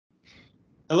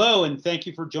Hello, and thank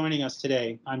you for joining us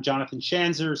today. I'm Jonathan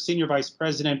Schanzer, Senior Vice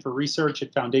President for Research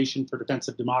at Foundation for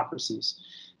Defensive Democracies.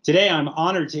 Today, I'm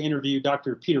honored to interview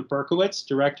Dr. Peter Berkowitz,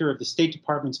 Director of the State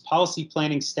Department's Policy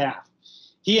Planning Staff.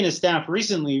 He and his staff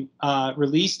recently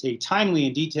released a timely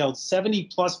and detailed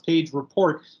 70-plus page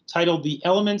report titled The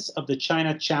Elements of the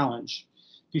China Challenge.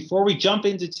 Before we jump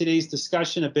into today's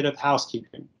discussion, a bit of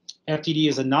housekeeping. FDD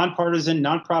is a nonpartisan,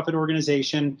 nonprofit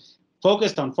organization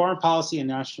focused on foreign policy and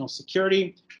national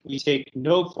security. We take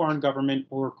no foreign government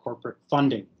or corporate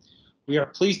funding. We are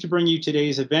pleased to bring you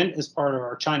today's event as part of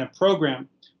our China program,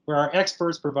 where our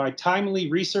experts provide timely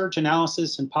research,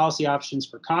 analysis, and policy options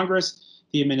for Congress,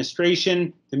 the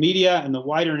administration, the media, and the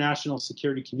wider national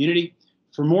security community.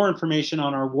 For more information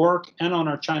on our work and on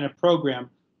our China program,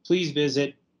 please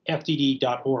visit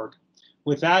fdd.org.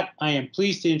 With that, I am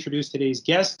pleased to introduce today's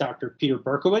guest, Dr. Peter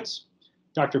Berkowitz.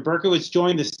 Dr. Berkowitz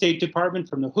joined the State Department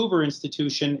from the Hoover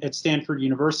Institution at Stanford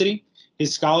University.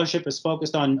 His scholarship is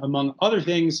focused on, among other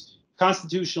things,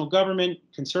 constitutional government,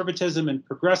 conservatism and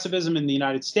progressivism in the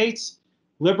United States,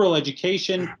 liberal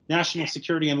education, national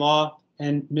security and law,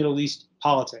 and Middle East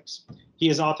politics. He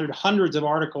has authored hundreds of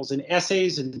articles and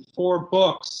essays and 4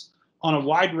 books on a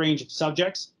wide range of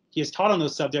subjects. He has taught on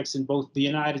those subjects in both the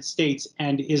United States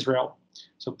and Israel.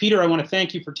 So, Peter, I want to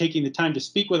thank you for taking the time to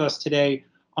speak with us today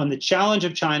on the challenge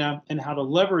of China and how to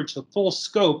leverage the full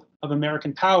scope of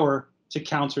American power to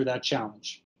counter that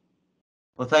challenge.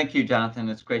 Well, thank you, Jonathan.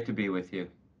 It's great to be with you.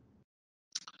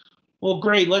 Well,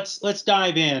 great. Let's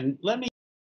dive in. Let me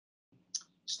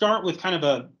start with kind of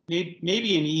a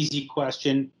maybe an easy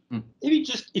question. Maybe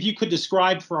just if you could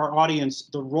describe for our audience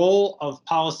the role of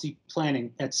policy planning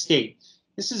at state.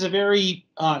 This is a very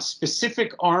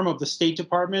specific arm of the State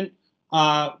Department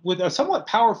with a somewhat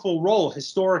powerful role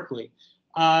historically.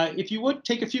 If you would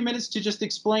take a few minutes to just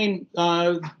explain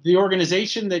the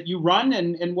organization that you run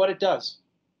and what it does.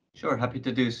 Sure, happy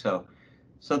to do so.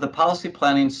 So the policy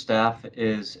planning staff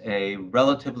is a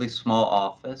relatively small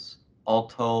office, all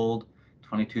told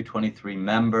 22, 23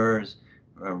 members,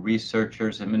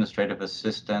 researchers, administrative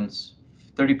assistants,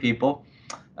 30 people.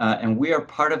 And we are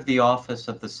part of the Office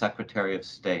of the Secretary of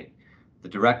State. The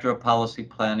Director of Policy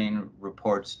Planning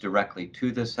reports directly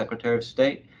to the Secretary of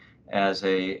State as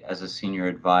a senior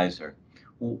advisor.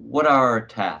 What are our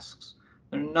tasks?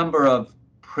 There are a number of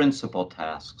principal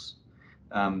tasks.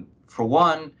 For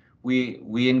one,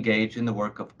 we engage in the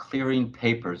work of clearing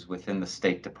papers within the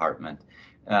State Department.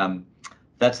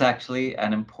 That's actually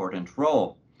an important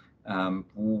role.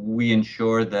 We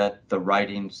ensure that the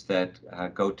writings that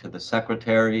go to the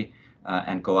Secretary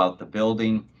and go out the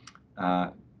building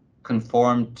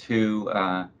conform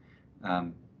to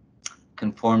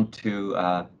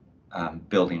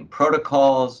building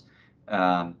protocols,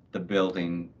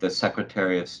 the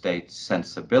Secretary of State's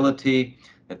sensibility,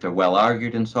 that they're well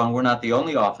argued and so on. We're not the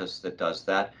only office that does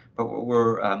that, but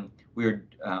we're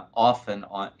often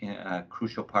a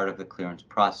crucial part of the clearance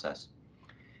process.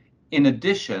 In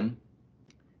addition,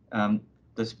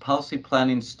 this policy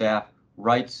planning staff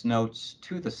writes notes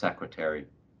to the Secretary.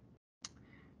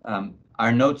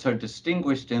 Our notes are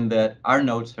distinguished in that our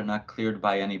notes are not cleared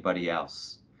by anybody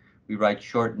else. We write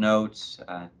short notes,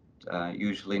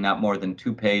 usually not more than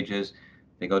 2 pages.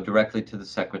 They go directly to the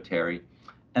Secretary.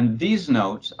 And these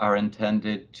notes are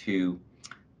intended to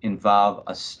involve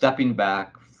a stepping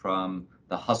back from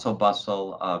the hustle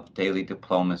bustle of daily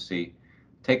diplomacy,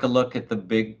 take a look at the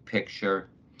big picture,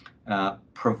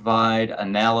 provide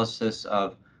analysis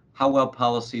of how well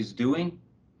policy is doing,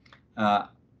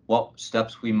 what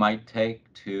steps we might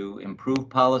take to improve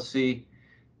policy,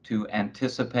 to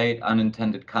anticipate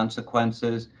unintended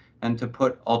consequences, and to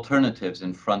put alternatives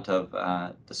in front of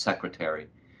the Secretary.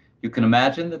 You can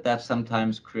imagine that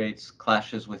sometimes creates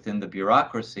clashes within the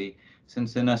bureaucracy,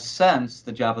 since in a sense,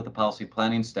 the job of the policy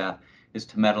planning staff is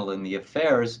to meddle in the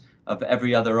affairs of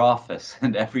every other office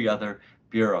and every other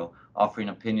bureau, offering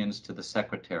opinions to the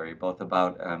Secretary, both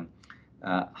about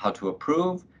how to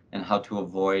approve and how to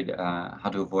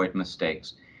avoid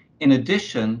mistakes. In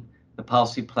addition, the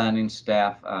policy planning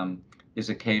staff is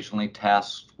occasionally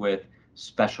tasked with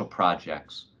special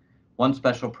projects. One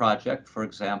special project, for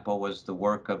example, was the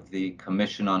work of the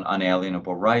Commission on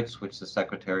Unalienable Rights, which the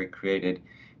Secretary created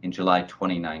in July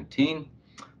 2019.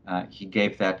 He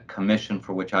gave that commission,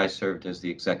 for which I served as the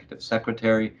Executive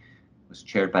Secretary. It was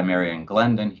chaired by Marianne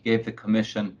Glendon. He gave the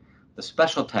commission the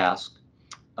special task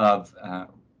of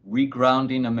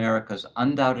regrounding America's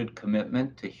undoubted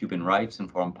commitment to human rights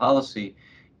and foreign policy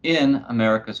in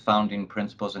America's founding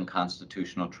principles and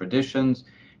constitutional traditions,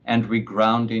 and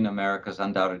regrounding America's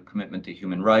undoubted commitment to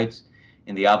human rights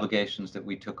in the obligations that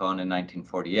we took on in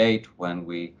 1948 when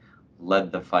we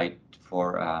led the fight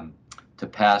for to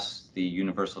pass the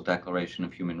Universal Declaration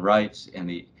of Human Rights in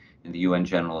the UN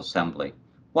General Assembly.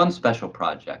 One special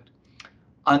project.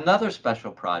 Another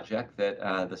special project that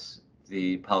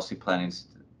the policy planning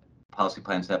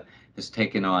staff has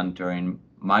taken on during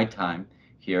my time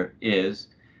here is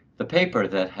the paper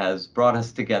that has brought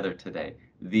us together today,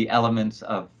 the elements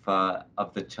of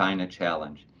the China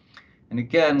Challenge. And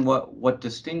again, what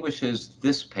distinguishes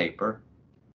this paper,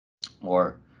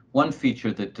 or one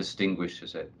feature that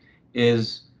distinguishes it,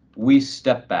 is we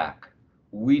step back.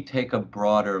 We take a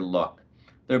broader look.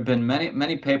 There have been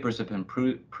many papers have been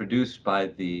produced by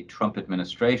the Trump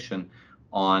administration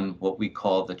on what we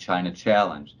call the China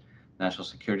Challenge. National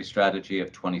Security Strategy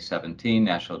of 2017,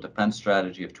 National Defense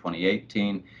Strategy of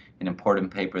 2018, an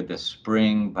important paper this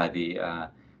spring by the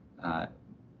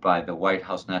White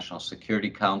House National Security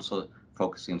Council,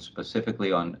 focusing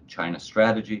specifically on China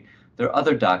strategy. There are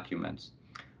other documents.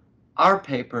 Our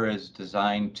paper is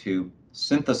designed to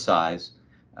synthesize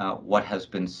what has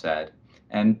been said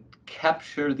and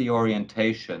capture the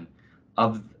orientation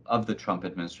of the Trump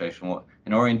administration,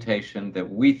 an orientation that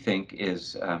we think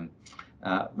is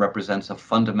represents a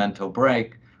fundamental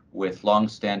break with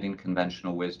long-standing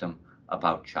conventional wisdom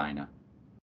about China.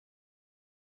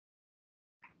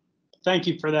 Thank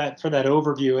you for that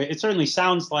overview. It certainly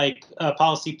sounds like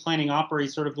policy planning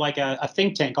operates sort of like a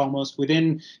think tank almost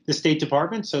within the State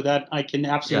Department, so that I can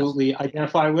absolutely yes.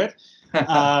 identify with.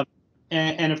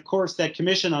 And of course, that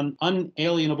Commission on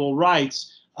Unalienable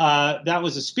Rights, that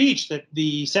was a speech that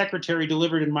the Secretary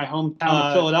delivered in my hometown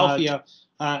of Philadelphia,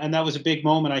 and that was a big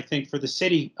moment, I think, for the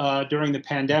city during the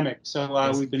pandemic. So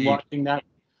yes, we've been indeed. watching that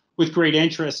with great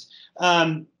interest.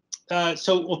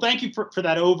 Well, thank you for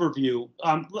that overview.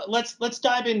 Let's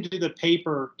dive into the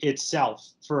paper itself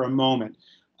for a moment.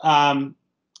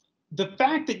 The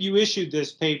fact that you issued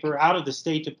this paper out of the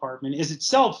State Department is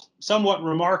itself somewhat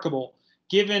remarkable,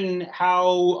 given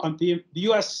how the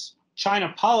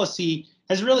U.S.-China policy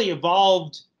has really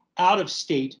evolved out of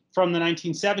state from the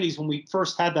 1970s, when we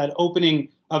first had that opening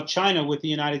of China with the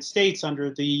United States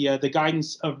under the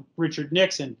guidance of Richard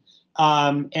Nixon.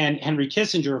 And Henry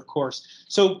Kissinger, of course.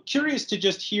 So curious to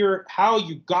just hear how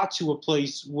you got to a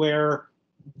place where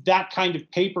that kind of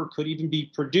paper could even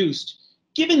be produced,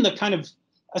 given the kind of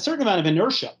a certain amount of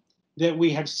inertia that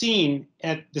we have seen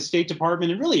at the State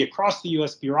Department and really across the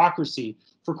U.S. bureaucracy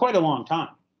for quite a long time.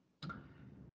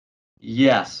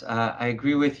 Yes, I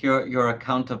agree with your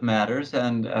account of matters,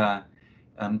 and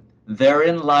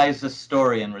therein lies the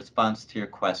story in response to your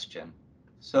question.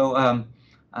 So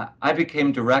I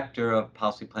became director of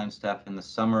policy planning staff in the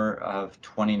summer of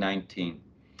 2019.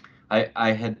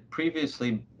 I had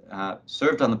previously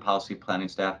served on the policy planning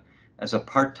staff as a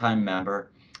part-time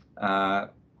member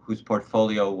whose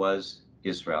portfolio was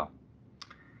Israel.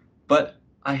 But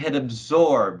I had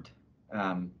absorbed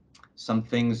some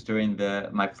things during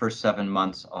my first 7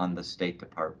 months on the State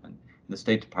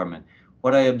Department.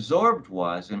 What I absorbed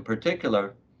was, in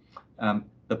particular,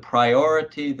 the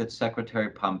priority that Secretary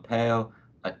Pompeo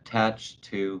attached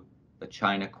to the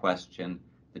China question,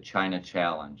 the China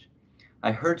challenge.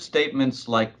 I heard statements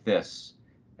like this: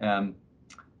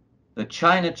 the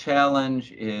China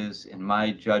challenge is, in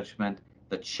my judgment,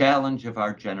 the challenge of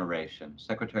our generation,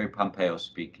 Secretary Pompeo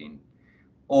speaking.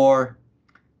 Or,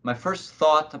 my first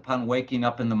thought upon waking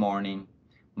up in the morning,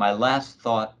 my last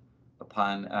thought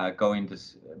upon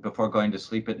before going to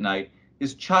sleep at night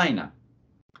is China.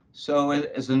 So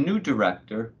as a new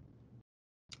director,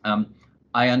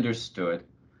 I understood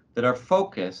that our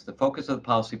focus, the focus of the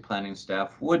policy planning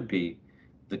staff, would be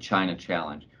the China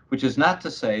challenge, which is not to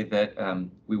say that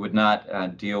we would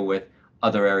not deal with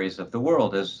other areas of the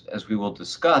world. As we will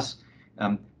discuss,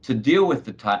 to deal with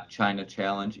the China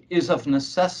challenge is of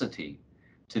necessity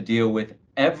to deal with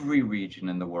every region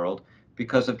in the world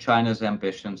because of China's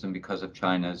ambitions and because of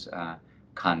China's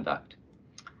conduct.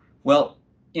 Well,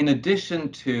 in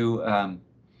addition to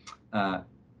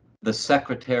the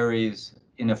Secretary's,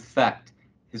 in effect,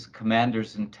 his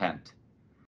commander's intent,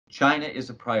 China is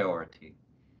a priority.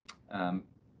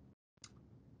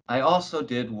 I also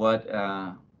did what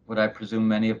I presume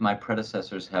many of my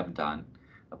predecessors have done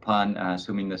upon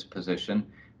assuming this position.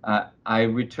 I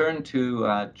returned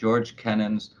to George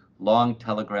Kennan's long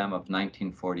telegram of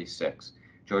 1946.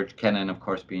 George Kennan, of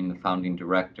course, being the founding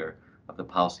director of the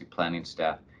policy planning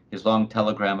staff. His long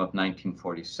telegram of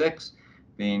 1946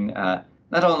 being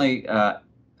not only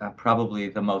probably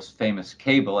the most famous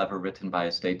cable ever written by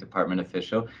a State Department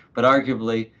official, but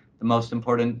arguably the most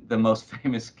important, the most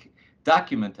famous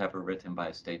document ever written by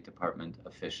a State Department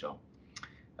official.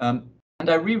 And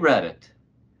I reread it,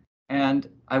 and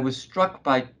I was struck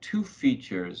by two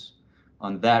features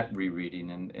on that rereading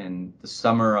in the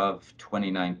summer of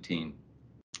 2019.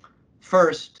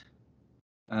 First,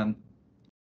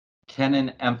 Kennan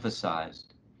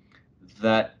emphasized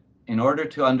that in order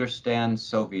to understand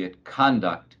Soviet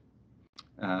conduct,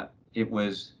 it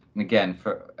was, and again,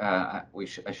 I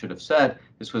should have said,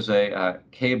 this was a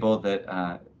cable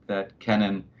that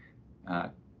Kennan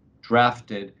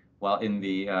drafted while in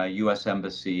the U.S.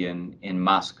 Embassy in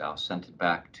Moscow, sent it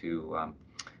back to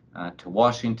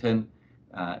Washington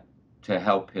to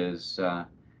help the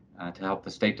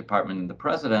State Department and the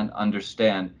President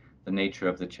understand the nature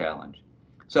of the challenge.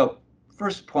 So,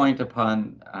 first point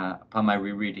upon my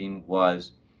rereading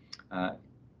was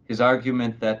his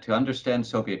argument that to understand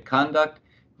Soviet conduct,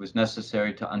 it was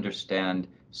necessary to understand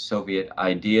Soviet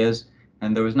ideas,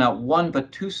 and there was not one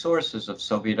but two sources of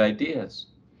Soviet ideas.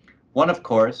 One, of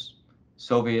course,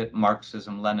 Soviet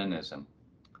Marxism-Leninism,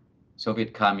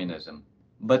 Soviet communism,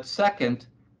 but second,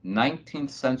 19th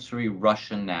century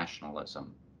Russian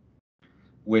nationalism,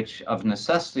 which of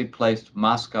necessity placed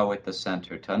Moscow at the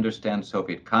center to understand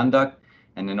Soviet conduct,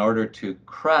 and in order to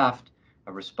craft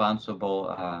a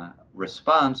responsible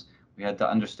response, we had to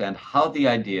understand how the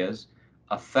ideas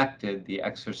affected the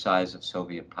exercise of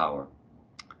Soviet power.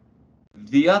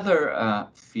 The other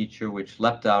feature which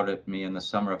leapt out at me in the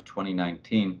summer of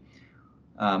 2019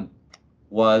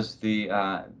 was the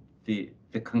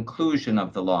conclusion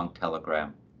of the long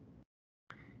telegram,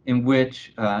 in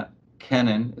which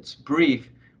Kennan, it's brief,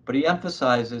 but he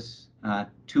emphasizes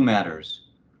two matters.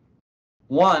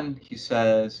 One,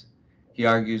 he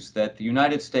argues that the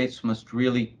United States must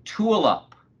really tool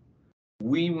up.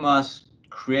 We must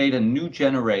create a new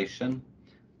generation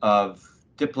of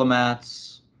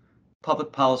diplomats,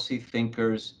 public policy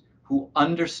thinkers who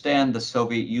understand the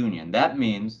Soviet Union. That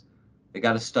means they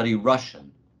got to study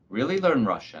Russian, really learn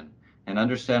Russian, and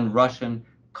understand Russian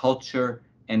culture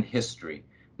and history.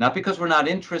 Not because we're not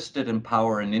interested in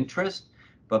power and interest,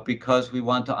 but because we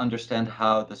want to understand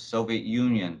how the Soviet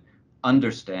Union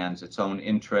understands its own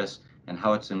interests and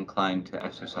how it's inclined to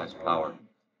exercise power.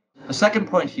 A second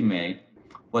point he made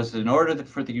was that in order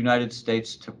for the United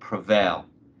States to prevail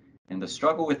in the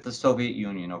struggle with the Soviet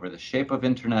Union over the shape of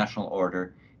international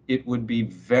order, it would be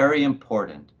very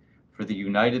important for the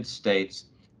United States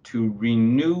to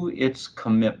renew its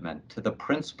commitment to the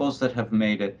principles that have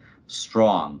made it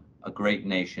strong, a great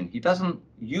nation. He doesn't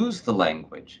use the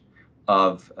language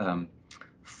of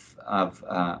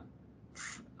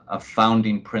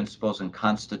founding principles and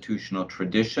constitutional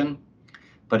tradition,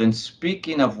 but in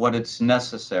speaking of what it's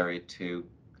necessary to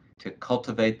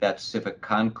cultivate that civic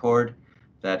concord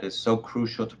that is so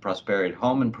crucial to prosperity at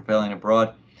home and prevailing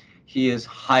abroad, he is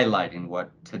highlighting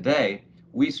what today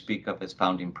we speak of as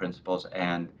founding principles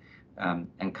and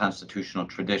constitutional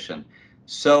tradition.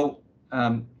 So,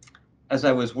 as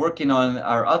I was working on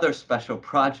our other special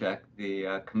project,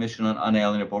 the Commission on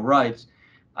Unalienable Rights,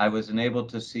 I was enabled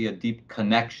to see a deep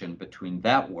connection between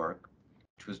that work,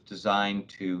 which was designed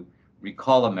to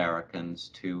recall Americans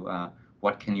to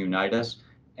what can unite us,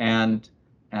 and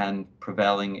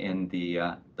prevailing in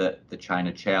the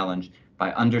China challenge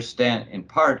in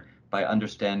part by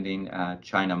understanding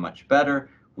China much better,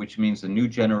 which means a new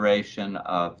generation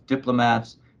of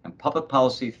diplomats and public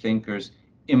policy thinkers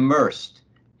immersed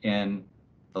in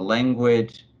the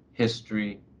language,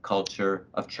 history, culture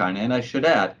of China, and I should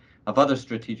add, of other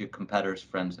strategic competitors,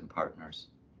 friends, and partners.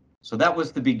 So that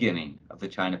was the beginning of the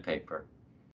China paper.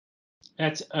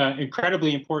 That's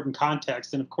incredibly important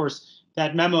context, and of course,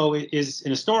 that memo is an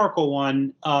historical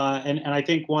one, and I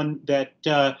think one that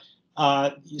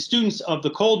students of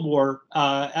the Cold War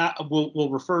will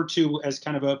refer to as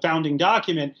kind of a founding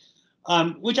document,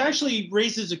 which actually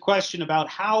raises a question about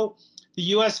how the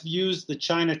U.S. views the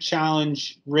China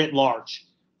challenge writ large.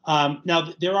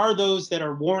 Now, there are those that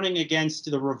are warning against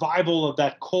the revival of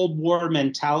that Cold War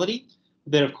mentality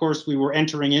that, of course, we were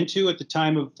entering into at the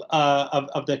time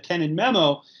of the Kennan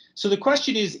memo. So the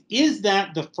question is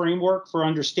that the framework for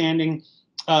understanding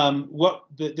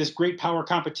this great power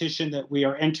competition that we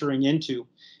are entering into?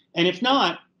 And if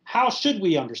not, how should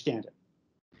we understand it?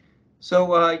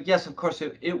 So yes, of course,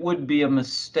 it would be a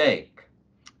mistake,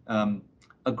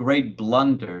 a great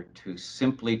blunder to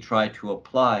simply try to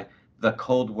apply the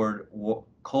Cold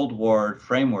War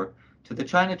framework to the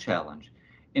China challenge.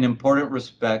 In important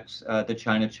respects, the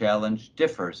China challenge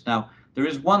differs. Now, there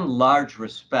is one large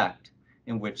respect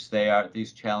in which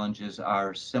these challenges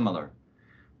are similar.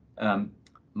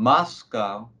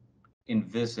 Moscow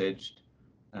envisaged,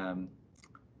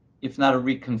 if not a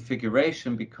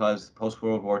reconfiguration, because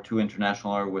post-World War II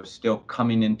international order was still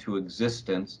coming into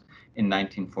existence in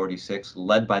 1946,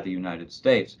 led by the United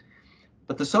States.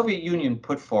 But the Soviet Union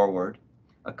put forward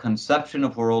a conception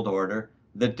of world order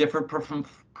that differed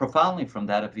profoundly from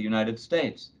that of the United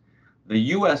States. The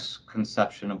U.S.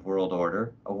 conception of world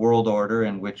order, a world order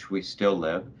in which we still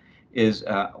live, is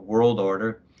a world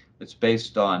order that's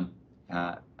based on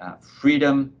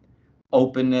freedom,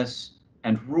 openness,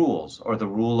 and rules, or the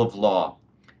rule of law.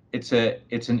 It's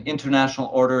an international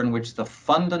order in which the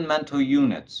fundamental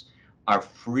units are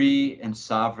free and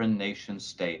sovereign nation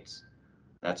states.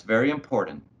 That's very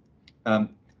important.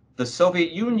 The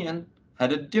Soviet Union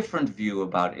had a different view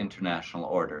about international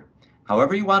order.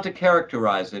 However you want to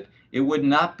characterize it, it would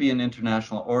not be an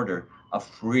international order of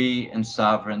free and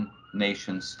sovereign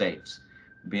nation states.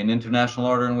 It would be an international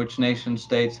order in which nation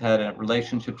states had a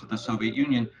relationship to the Soviet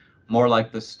Union more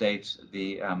like the states,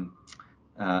 the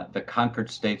conquered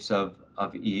states of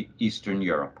Eastern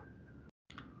Europe.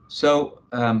 So,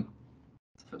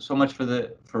 so much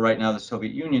for right now the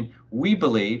Soviet Union. We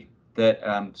believe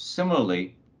that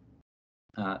similarly,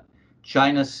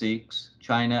 China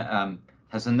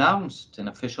has announced in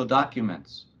official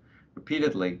documents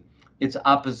repeatedly its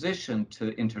opposition to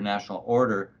international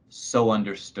order so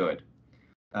understood.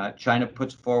 China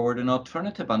puts forward an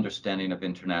alternative understanding of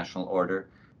international order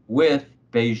with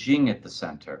Beijing at the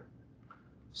center.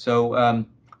 So,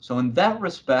 so in that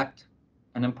respect,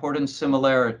 an important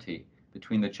similarity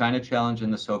between the China challenge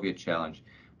and the Soviet challenge.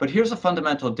 But here's a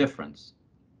fundamental difference.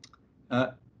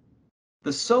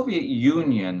 The Soviet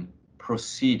Union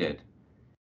proceeded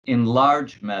in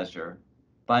large measure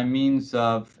by means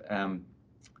of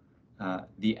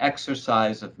the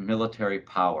exercise of military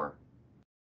power.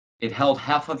 It held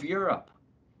half of Europe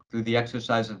through the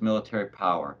exercise of military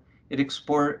power. It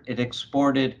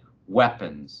exported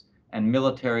weapons and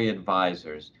military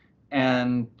advisors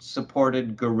and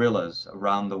supported guerrilla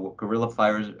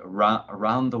fighters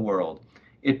around the world.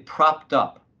 It propped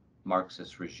up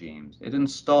Marxist regimes. It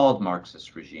installed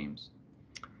Marxist regimes.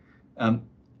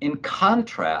 In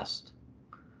contrast,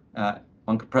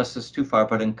 one could press this too far,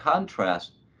 but in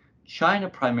contrast, China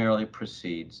primarily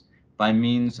proceeds by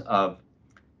means of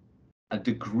a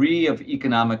degree of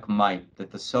economic might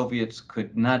that the Soviets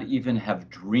could not even have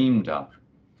dreamed of.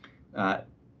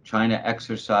 China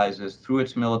exercises through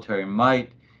its military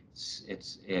might,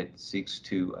 it seeks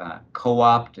to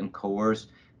co-opt and coerce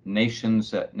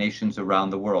nations around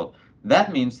the world.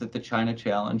 That means that the China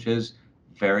challenge is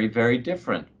very, very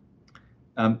different.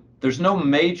 There's no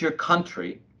major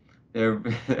country,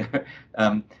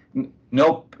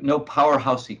 no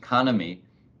powerhouse economy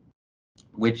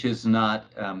which is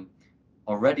not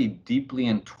already deeply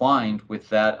entwined with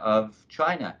that of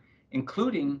China,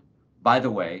 including, by the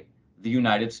way, the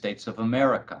United States of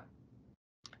America.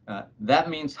 That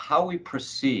means how we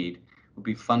proceed will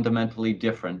be fundamentally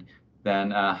different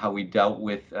than how we dealt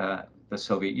with the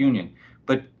Soviet Union.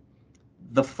 But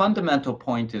the fundamental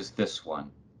point is this one.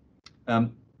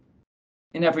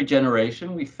 In every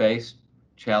generation, we face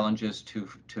challenges to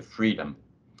freedom.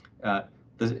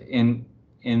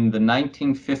 In the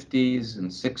 1950s and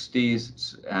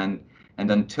 60s and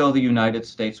until the United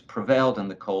States prevailed in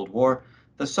the Cold War,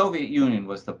 the Soviet Union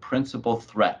was the principal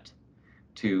threat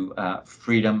to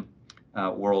freedom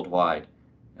worldwide.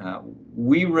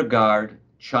 We regard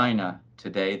China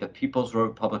today, the People's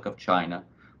Republic of China,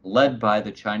 led by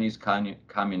the Chinese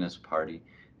Communist Party,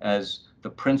 as the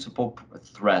principal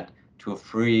threat to a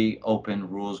free, open,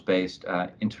 rules-based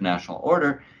international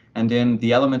order. And in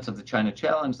the elements of the China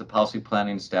challenge, the policy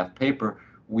planning staff paper,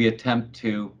 we attempt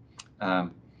to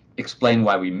explain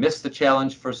why we missed the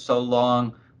challenge for so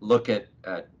long, look at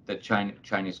the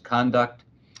Chinese conduct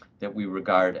that we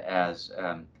regard as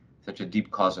such a deep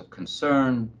cause of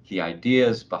concern, the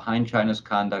ideas behind China's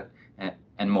conduct,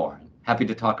 and more. Happy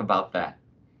to talk about that.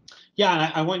 Yeah,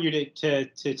 and I want you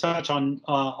to touch on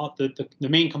the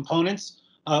main components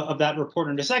of that report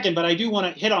in a second, but I do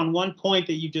want to hit on one point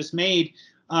that you just made,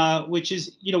 which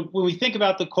is, when we think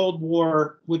about the Cold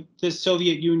War with the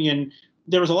Soviet Union,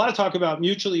 there was a lot of talk about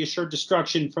mutually assured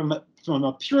destruction from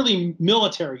a purely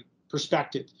military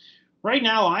perspective. Right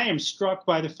now, I am struck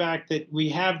by the fact that we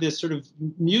have this sort of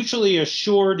mutually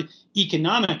assured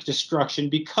economic destruction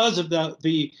because of those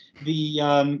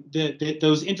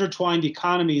intertwined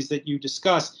economies that you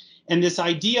discussed, and this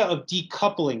idea of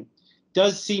decoupling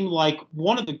does seem like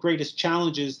one of the greatest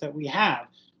challenges that we have.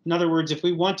 In other words, if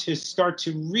we want to start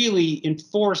to really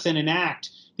enforce and enact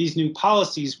these new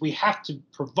policies, we have to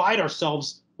provide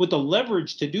ourselves with the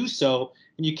leverage to do so,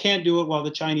 and you can't do it while the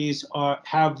Chinese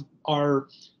have our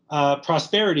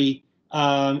prosperity,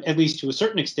 at least to a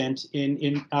certain extent,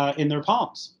 in their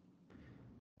palms.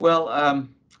 Well,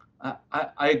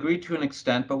 I agree to an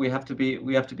extent, but we have to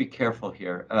be careful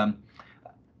here.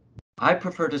 I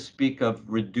prefer to speak of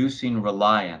reducing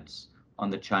reliance on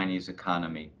the Chinese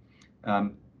economy.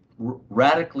 Um,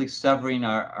 Radically severing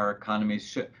our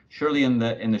economies, surely in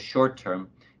the short term,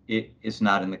 it is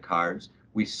not in the cards.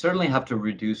 We certainly have to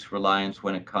reduce reliance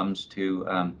when it comes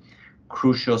to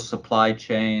crucial supply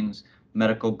chains,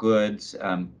 medical goods,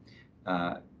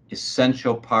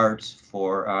 essential parts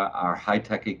for our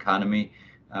high-tech economy.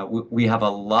 We have a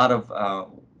lot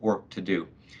of work to do.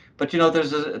 But you know,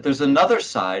 there's another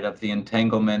side of the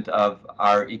entanglement of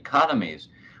our economies,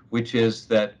 which is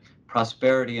that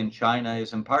prosperity in China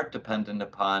is in part dependent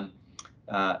upon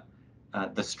uh,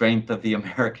 the strength of the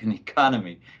American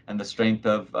economy and the strength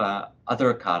of other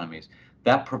economies.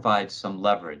 That provides some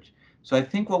leverage. So I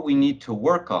think what we need to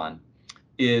work on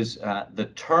is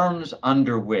the terms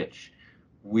under which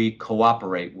we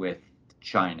cooperate with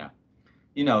China.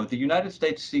 You know, the United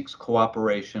States seeks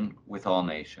cooperation with all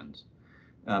nations,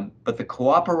 but the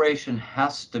cooperation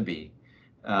has to be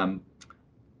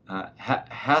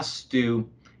has to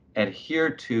adhere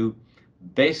to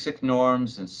basic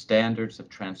norms and standards of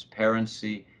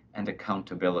transparency and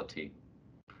accountability.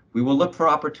 We will look for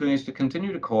opportunities to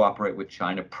continue to cooperate with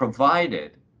China,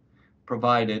 provided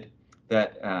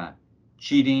that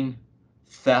cheating,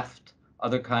 theft,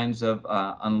 other kinds of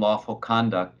unlawful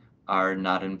conduct are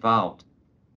not involved.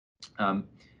 Um,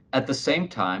 at the same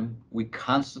time, we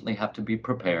constantly have to be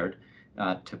prepared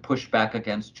to push back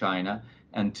against China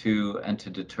and to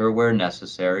deter where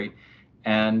necessary.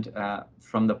 And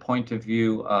from the point of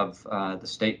view of the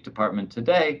State Department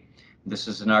today, this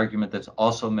is an argument that's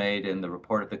also made in the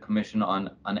report of the Commission on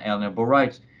Unalienable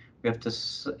Rights. We have to,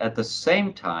 at the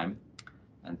same time,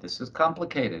 and this is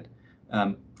complicated,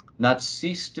 not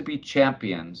cease to be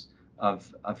champions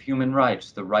of human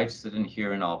rights, the rights that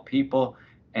inhere in all people.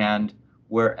 And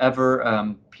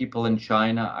wherever people in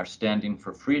China are standing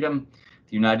for freedom,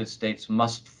 the United States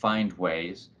must find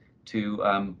ways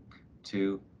to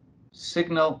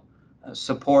signal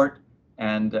support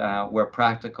and, where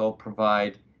practical,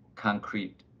 provide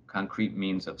concrete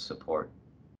means of support.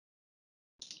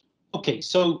 Okay,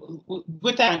 so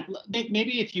with that,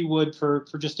 maybe if you would, for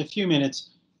just a few minutes,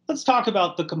 let's talk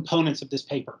about the components of this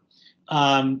paper.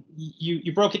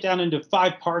 You broke it down into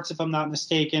 5 parts, if I'm not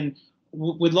mistaken.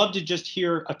 Would love to just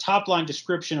hear a top-line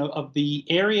description of the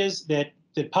areas that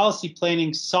policy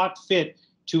planning sought fit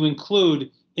to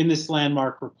include in this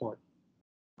landmark report.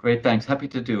 Great, thanks. Happy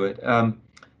to do it.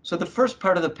 So the first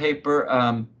part of the paper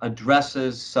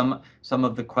addresses some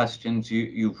of the questions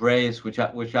you've raised, which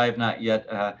I have not yet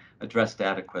addressed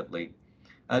adequately.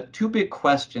 2 big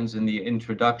questions in the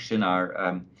introduction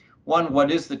are, one, what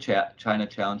is the China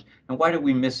challenge, and why did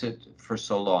we miss it for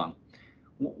so long?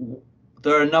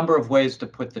 There are a number of ways to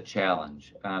put the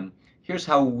challenge. Here's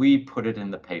how we put it in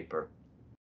the paper.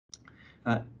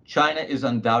 China is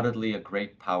undoubtedly a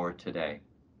great power today.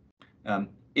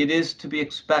 It is to be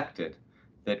expected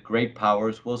that great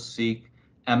powers will seek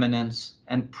eminence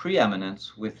and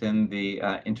preeminence within the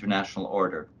international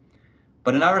order.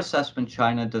 But in our assessment,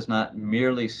 China does not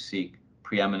merely seek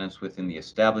preeminence within the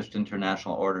established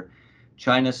international order.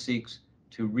 China seeks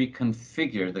to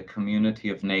reconfigure the community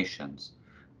of nations,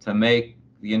 to make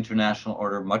the international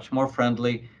order much more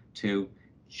friendly to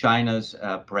China's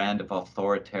brand of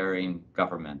authoritarian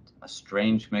government, a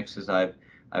strange mix, as I've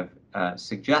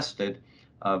suggested,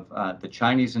 of the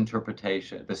Chinese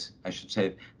interpretation,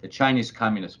 the Chinese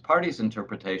Communist Party's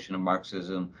interpretation of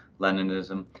Marxism,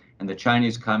 Leninism, and the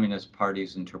Chinese Communist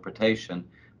Party's interpretation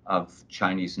of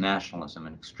Chinese nationalism,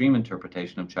 an extreme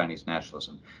interpretation of Chinese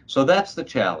nationalism. So that's the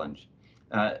challenge.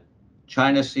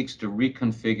 China seeks to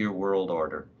reconfigure world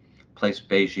order, place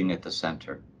Beijing at the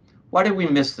center. Why did we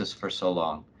miss this for so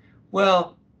long?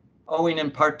 Well, owing in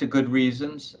part to good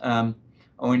reasons,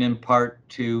 owing in part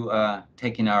to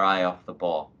taking our eye off the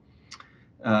ball.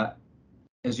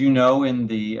 As you know, in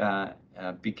the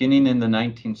beginning in the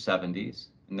 1970s,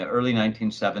 in the early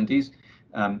 1970s,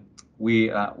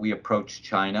 we approached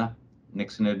China.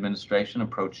 Nixon administration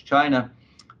approached China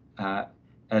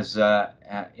as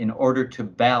in order to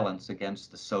balance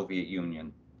against the Soviet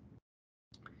Union.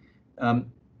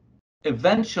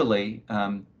 Eventually,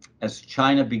 as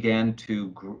China began to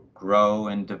grow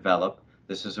and develop,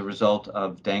 this is a result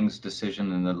of Deng's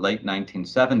decision in the late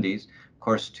 1970s, of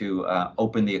course, to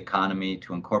open the economy,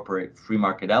 to incorporate free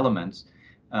market elements.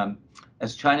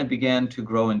 As China began to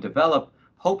grow and develop,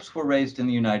 hopes were raised in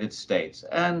the United States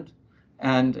and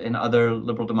in other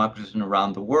liberal democracies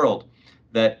around the world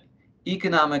that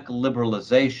economic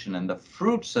liberalization and the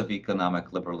fruits of economic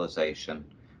liberalization,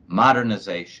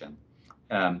 modernization,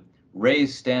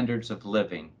 raised standards of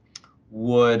living,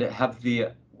 would have the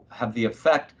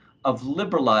effect of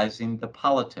liberalizing the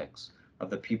politics of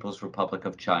the People's Republic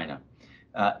of China.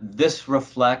 This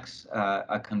reflects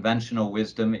a conventional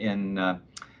wisdom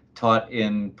taught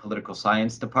in political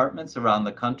science departments around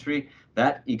the country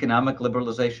that economic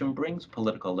liberalization brings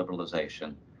political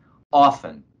liberalization,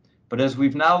 often. But as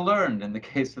we've now learned in the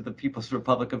case of the People's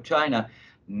Republic of China,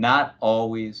 not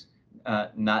always,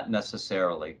 not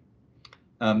necessarily.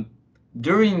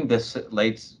 During this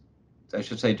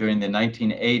during the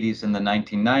 1980s and the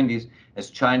 1990s, as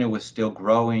China was still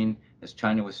growing, as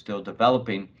China was still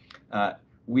developing,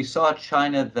 we saw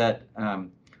China that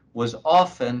was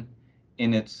often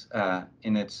in its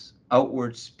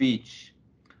outward speech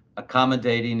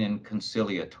accommodating and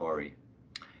conciliatory,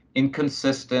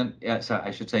 consistent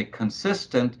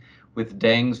with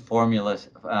Deng's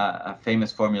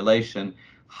famous formulation: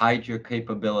 hide your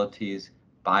capabilities,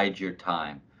 bide your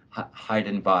time, hide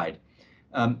and bide.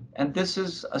 And this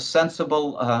is a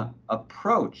sensible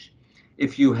approach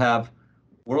if you have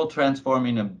world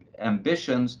transforming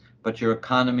ambitions, but your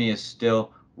economy is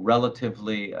still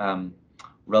relatively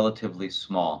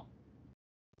small.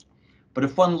 But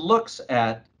if one looks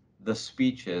at the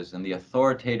speeches and the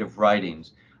authoritative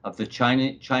writings of the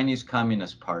Chinese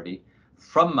Communist Party,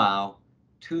 from Mao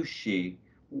to Xi,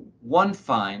 one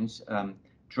finds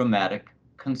dramatic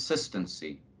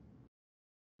consistency.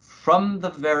 From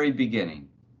the very beginning,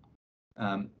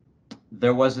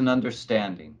 there was an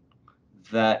understanding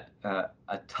that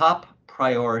a top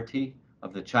priority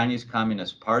of the Chinese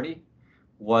Communist Party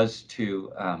was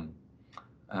to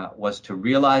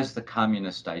realize the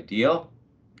communist ideal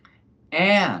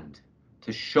and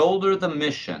to shoulder the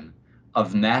mission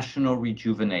of national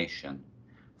rejuvenation.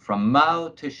 From Mao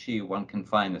to Xi, one can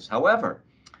find this. However,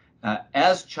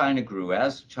 as China grew,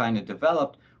 as China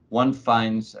developed, one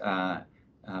finds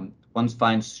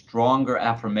stronger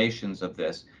affirmations of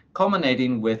this,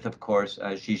 culminating with, of course,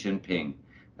 Xi Jinping,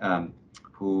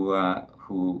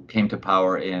 who came to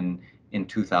power in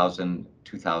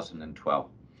 2012.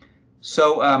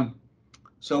 So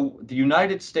the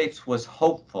United States was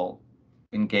hopeful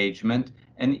engagement,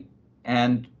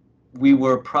 and we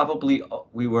were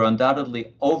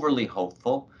undoubtedly overly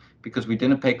hopeful because we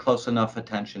didn't pay close enough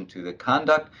attention to the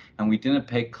conduct, and we didn't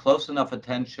pay close enough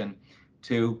attention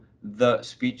to the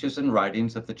speeches and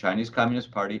writings of the Chinese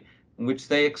Communist Party in which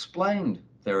they explained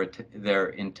their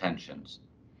intentions.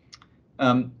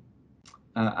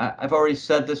 I've already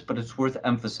said this, but it's worth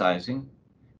emphasizing.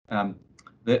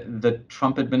 The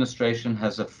Trump administration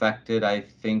has effected, I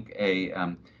think,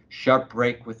 a sharp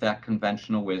break with that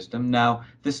conventional wisdom. Now,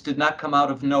 this did not come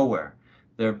out of nowhere.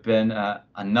 There have been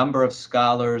a number of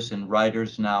scholars and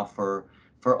writers now for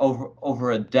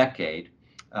over a decade.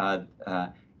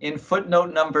 In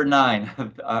footnote number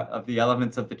 9 of the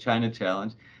Elements of the China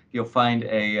Challenge, you'll find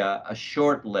a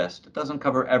short list. It doesn't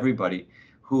cover everybody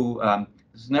who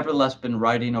has nevertheless been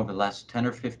writing over the last 10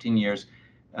 or 15 years,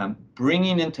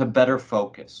 bringing into better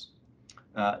focus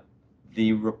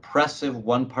the repressive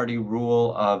one-party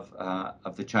rule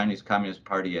of the Chinese Communist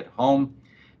Party at home,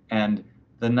 and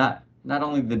not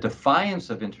only the defiance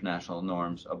of international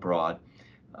norms abroad,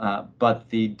 but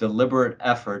the deliberate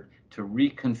effort to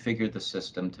reconfigure the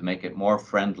system to make it more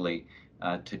friendly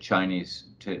to China's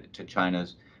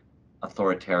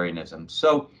authoritarianism.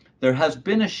 So there has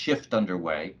been a shift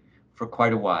underway for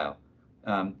quite a while.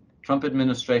 Trump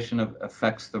administration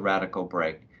affects the radical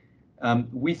break.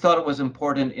 We thought it was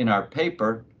important in our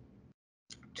paper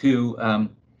to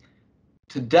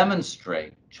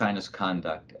demonstrate China's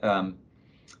conduct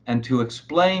and to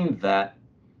explain that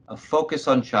a focus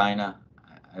on China,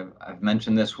 I've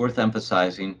mentioned this, worth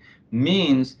emphasizing,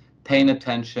 means paying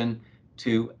attention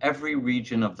to every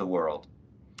region of the world.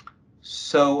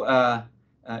 So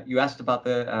you asked about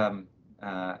the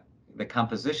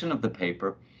composition of the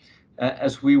paper.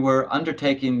 As we were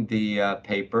undertaking the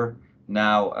paper,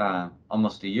 now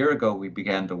almost a year ago, we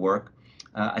began the work.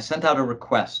 I sent out a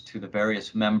request to the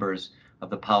various members of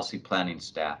the policy planning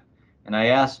staff, and I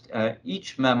asked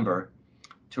each member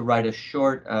to write a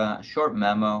short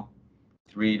memo,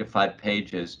 3 to 5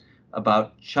 pages,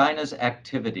 about China's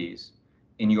activities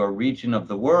in your region of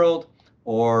the world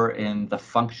or in the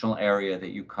functional area that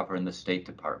you cover in the State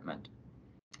Department.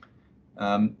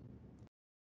 And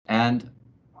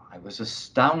I was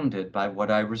astounded by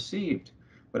what I received.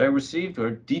 What I received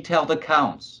were detailed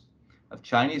accounts of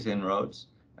Chinese inroads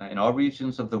in all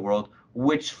regions of the world,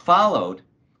 which followed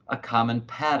a common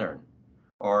pattern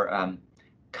or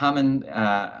common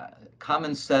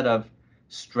set of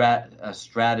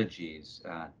strategies,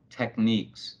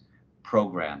 techniques,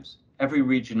 programs, every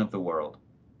region of the world.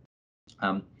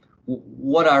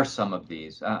 What are some of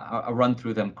these? I'll run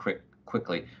through them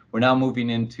quickly. We're now moving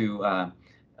into out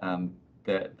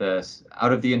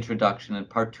of the introduction and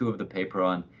part 2 of the paper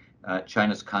on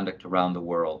China's conduct around the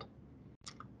world.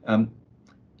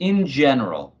 In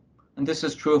general, and this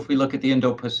is true if we look at the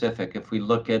Indo-Pacific, if we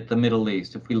look at the Middle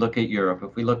East, if we look at Europe,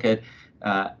 if we look at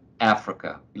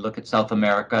Africa, we look at South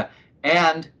America,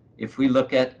 and if we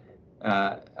look at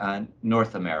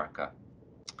North America.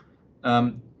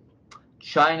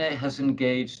 China has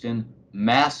engaged in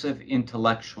massive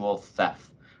intellectual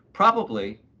theft.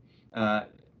 Probably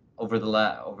over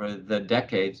the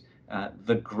decades,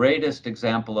 the greatest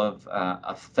example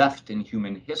of theft in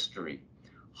human history.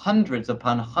 Hundreds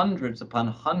upon hundreds upon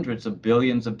hundreds of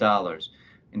billions of dollars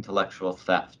intellectual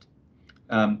theft.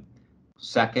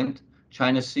 Second,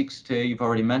 China seeks to, you've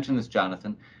already mentioned this,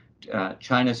 Jonathan,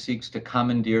 China seeks to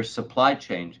commandeer supply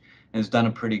chains and has done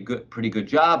a pretty good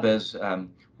job, as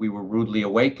we were rudely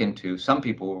awakened to, some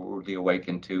people were rudely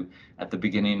awakened to at the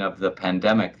beginning of the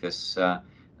pandemic this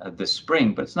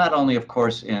spring. But it's not only, of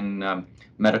course, in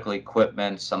medical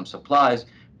equipment, some supplies,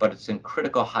 but it's in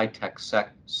critical high-tech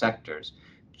sectors.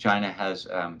 China has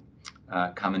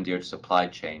commandeered supply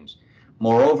chains.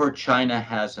 Moreover, China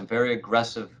has a very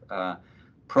aggressive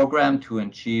program to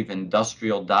achieve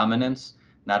industrial dominance,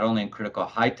 not only in critical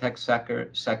high-tech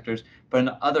sectors, but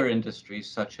in other industries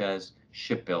such as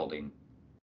shipbuilding.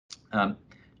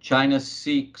 China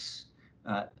seeks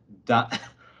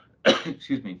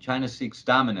China seeks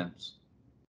dominance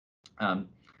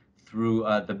through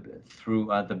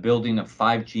the building of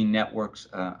 5G networks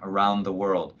around the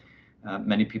world.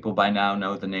 Many people by now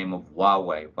know the name of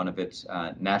Huawei, one of its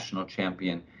national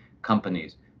champion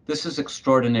companies. This is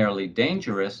extraordinarily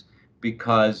dangerous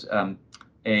because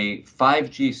a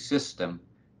 5G system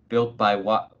built by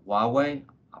Huawei,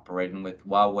 operating with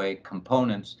Huawei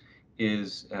components,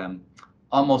 is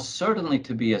almost certainly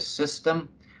to be a system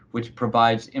which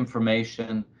provides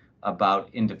information about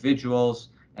individuals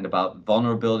and about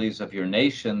vulnerabilities of your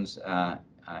nation's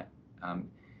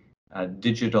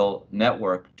digital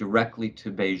network directly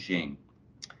to Beijing.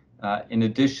 In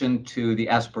addition to the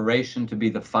aspiration to be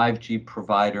the 5G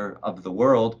provider of the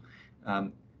world,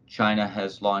 China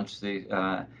has launched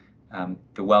the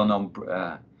well-known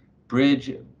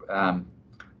Bridge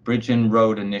and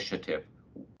Road Initiative.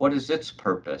 What is its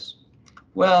purpose?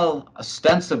 Well,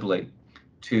 ostensibly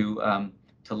to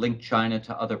link China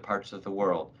to other parts of the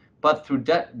world, but through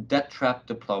debt trap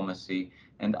diplomacy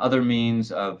and other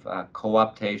means of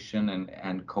co-optation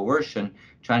and coercion,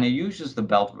 China uses the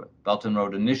Belt and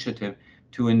Road Initiative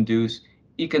to induce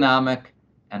economic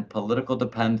and political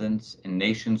dependence in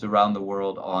nations around the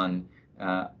world on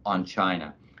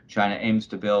China. China aims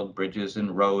to build bridges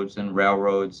and roads and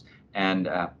railroads and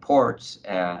ports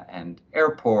and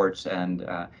airports and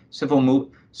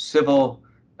civil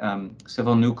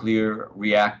nuclear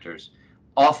reactors.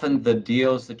 Often the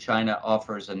deals that China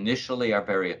offers initially are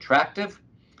very attractive,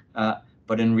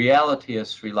 but in reality,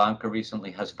 as Sri Lanka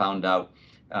recently has found out,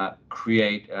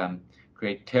 create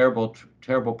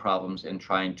terrible problems in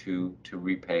trying to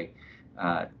repay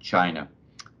China.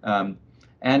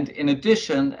 And in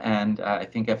addition, and I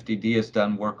think FDD has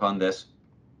done work on this,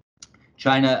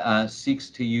 China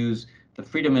seeks to use the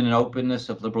freedom and openness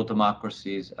of liberal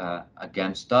democracies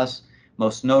against us,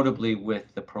 most notably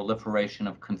with the proliferation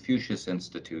of Confucius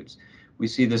institutes. We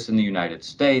see this in the United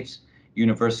States.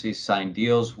 Universities sign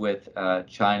deals with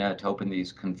China to open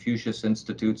these Confucius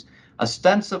institutes.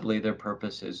 Ostensibly, their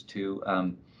purpose is to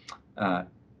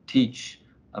teach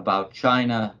about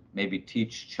China, maybe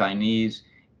teach Chinese.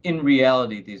 In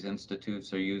reality, these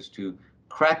institutes are used to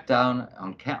crack down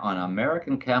on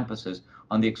American campuses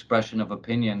on the expression of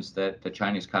opinions that the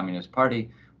Chinese Communist Party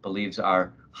believes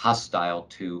are hostile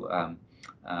to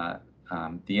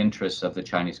the interests of the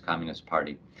Chinese Communist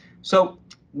Party. So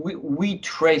we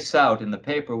trace out in the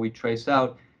paper, we trace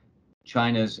out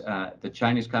the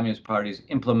Chinese Communist Party's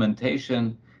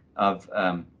implementation of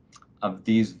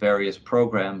these various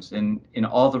programs in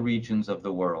all the regions of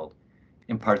the world.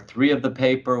 In part 3 of the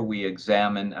paper, we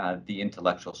examine the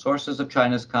intellectual sources of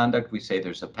China's conduct. We say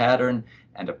there's a pattern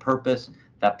and a purpose.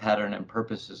 That pattern and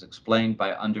purpose is explained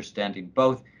by understanding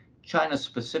both China's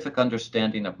specific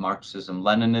understanding of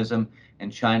Marxism-Leninism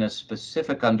and China's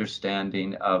specific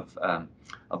understanding of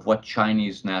what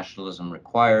Chinese nationalism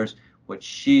requires, what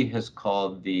she has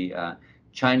called the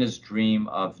China's dream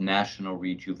of national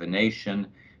rejuvenation.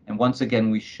 And once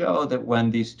again, we show that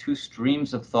when these two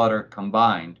streams of thought are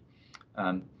combined,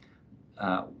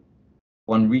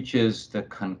 one reaches the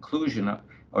conclusion,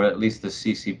 or at least the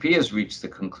CCP has reached the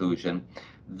conclusion,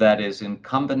 that is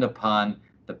incumbent upon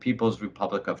the People's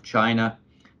Republic of China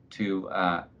to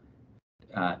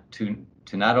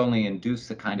to not only induce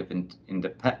the kind of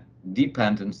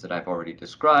dependence that I've already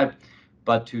described,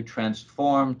 but to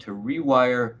transform, to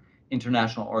rewire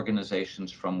international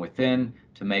organizations from within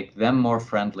to make them more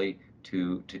friendly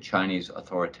to Chinese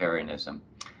authoritarianism.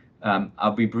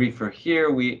 I'll be briefer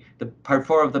here. The part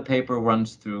 4 of the paper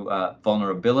runs through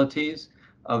vulnerabilities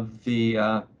of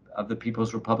the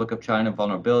People's Republic of China,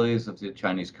 vulnerabilities of the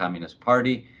Chinese Communist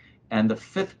Party, and the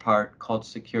 5th part, called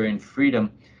Securing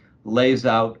Freedom, lays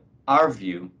out our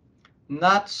view,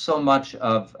 not so much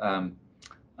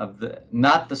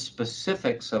not the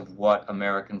specifics of what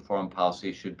American foreign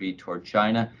policy should be toward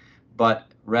China, but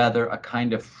rather a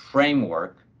kind of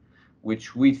framework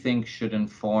which we think should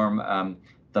inform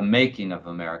the making of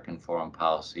American foreign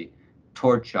policy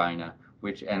toward China,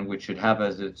 which should have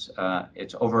as its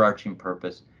overarching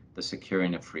purpose the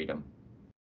securing of freedom.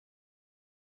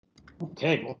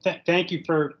 Okay, well, thank you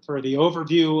for the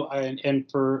overview, and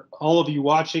for all of you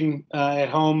watching at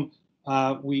home.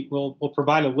 We'll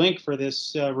provide a link for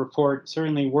this report.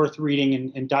 Certainly worth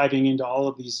reading and diving into all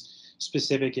of these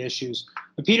specific issues.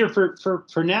 But Peter,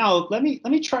 for now, let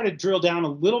me try to drill down a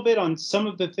little bit on some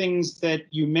of the things that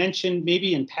you mentioned,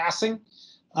 maybe in passing.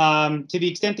 To the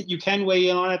extent that you can weigh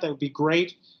in on it, that would be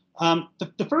great.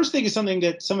 The first thing is something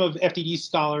that some of FDD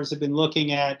scholars have been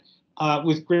looking at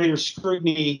with greater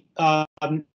scrutiny,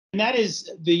 and that is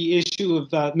the issue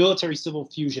of military-civil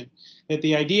fusion. That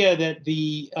the idea that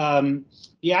the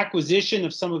acquisition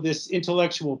of some of this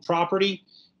intellectual property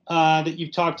that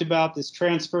you've talked about, this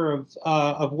transfer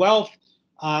of wealth,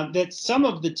 that some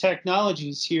of the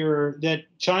technologies here that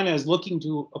China is looking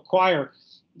to acquire,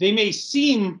 they may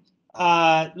seem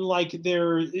like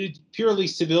they're purely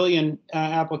civilian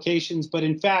applications, but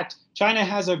in fact, China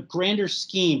has a grander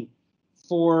scheme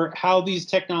for how these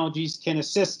technologies can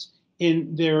assist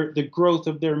in the growth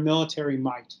of their military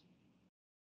might.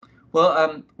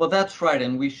 Well, that's right,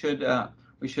 and we should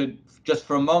just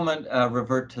for a moment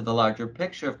revert to the larger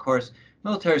picture. Of course,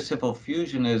 military-civil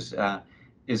fusion is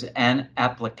an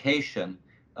application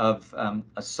of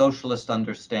a socialist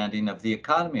understanding of the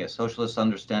economy. A socialist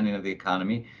understanding of the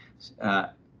economy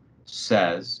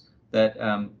says that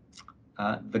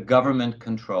the government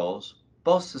controls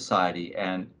both society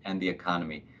and the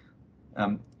economy.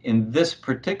 In this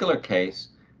particular case,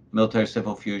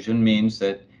 military-civil fusion means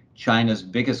that China's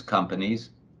biggest companies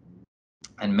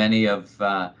and many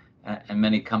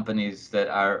companies that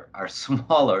are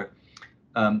smaller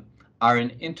are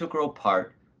an integral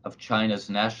part of China's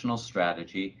national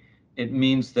strategy. It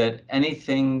means that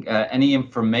anything, any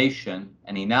information,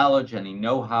 any knowledge, any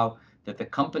know-how that the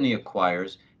company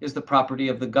acquires is the property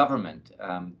of the government.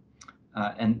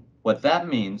 And what that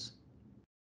means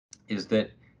is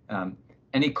that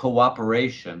any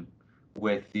cooperation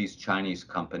with these Chinese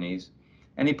companies,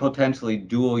 any potentially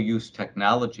dual-use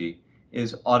technology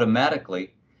is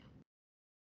automatically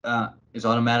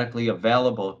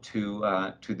available to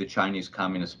the Chinese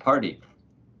Communist Party.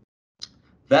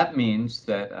 That means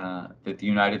that that the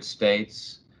United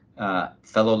States,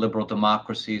 fellow liberal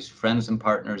democracies, friends and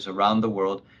partners around the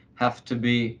world have to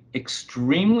be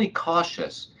extremely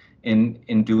cautious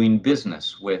in doing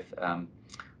business with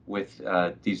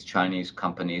these Chinese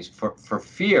companies for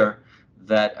fear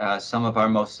that some of our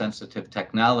most sensitive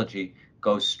technology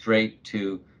goes straight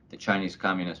to the Chinese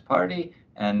Communist Party,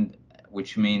 and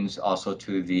which means also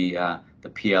to the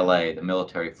PLA, the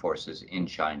military forces in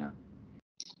China.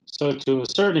 So to a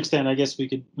certain extent, I guess we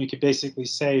could basically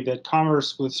say that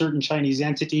commerce with certain Chinese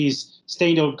entities,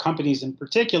 state-owned companies in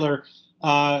particular,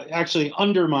 actually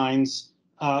undermines,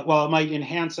 while it might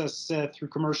enhance us through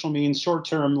commercial means,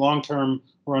 short-term, long-term,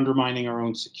 we're undermining our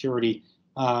own security,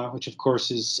 which of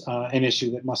course is an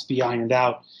issue that must be ironed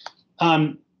out.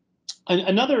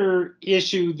 Another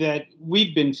issue that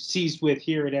we've been seized with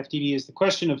here at FDD is the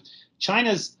question of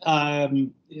China's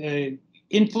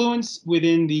influence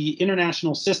within the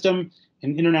international system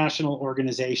and international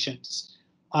organizations.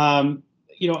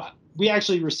 We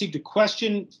actually received a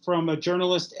question from a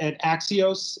journalist at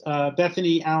Axios,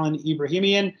 Bethany Allen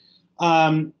Ibrahimian.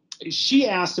 She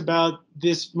asked about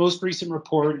this most recent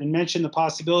report and mentioned the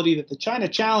possibility that the China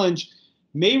Challenge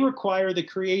may require the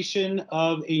creation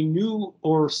of a new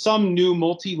or some new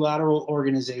multilateral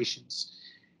organizations.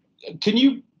 Can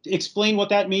you explain what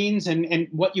that means and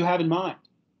what you have in mind?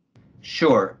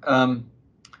 Sure.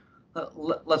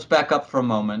 Let's back up for a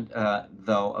moment,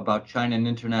 though, about China and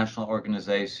international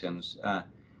organizations.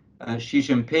 Xi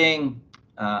Jinping,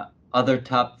 other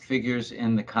top figures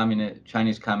in the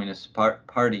Chinese Communist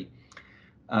Party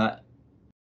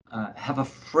have a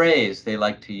phrase they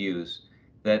like to use,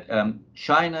 that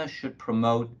China should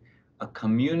promote a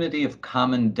community of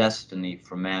common destiny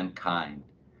for mankind.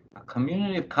 a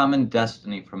community of common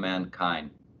destiny for mankind,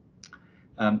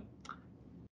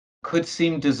 could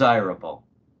seem desirable.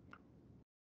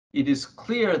 It is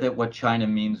clear that what China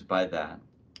means by that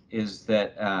is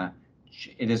that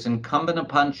it is incumbent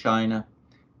upon China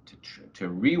to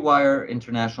rewire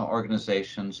international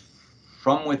organizations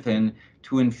from within,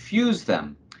 to infuse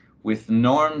them with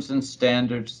norms and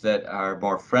standards that are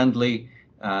more friendly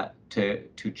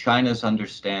to China's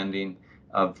understanding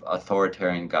of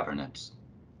authoritarian governance.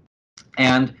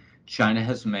 And China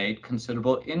has made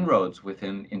considerable inroads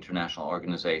within international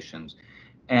organizations.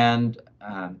 And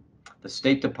the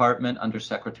State Department under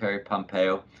Secretary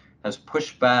Pompeo has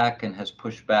pushed back and has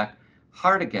pushed back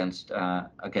hard against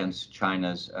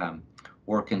China's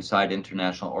work inside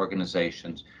international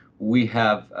organizations. We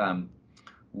have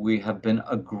been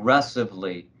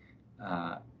aggressively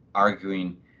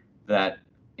arguing that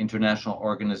international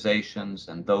organizations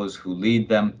and those who lead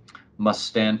them must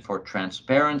stand for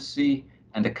transparency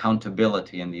and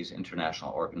accountability in these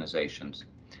international organizations.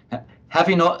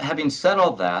 Having said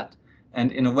all that,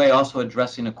 and in a way also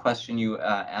addressing a question you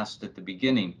asked at the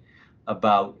beginning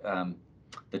about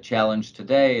the challenge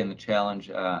today and the challenge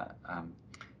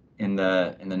in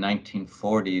the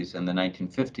 1940s and the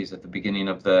 1950s at the beginning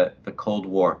of the Cold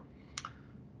War.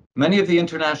 Many of the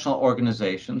international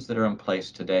organizations that are in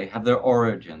place today have their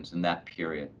origins in that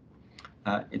period.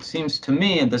 It seems to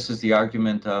me, and this is the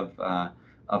argument of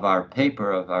our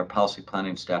paper, of our policy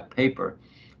planning staff paper,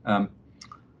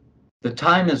 the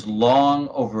time is long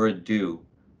overdue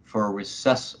for a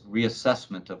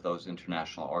reassessment of those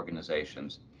international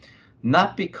organizations.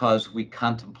 Not because we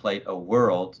contemplate a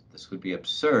world, this would be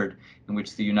absurd, in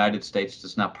which the United States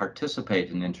does not participate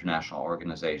in international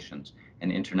organizations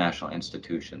and international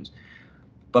institutions,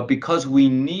 but because we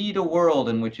need a world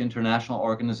in which international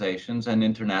organizations and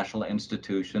international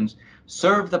institutions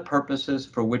serve the purposes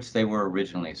for which they were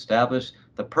originally established.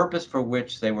 The purpose for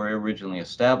which they were originally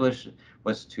established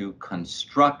was to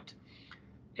construct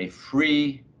a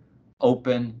free,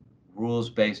 open,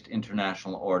 rules-based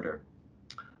international order.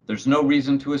 There's no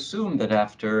reason to assume that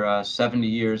after 70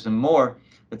 years and more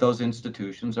that those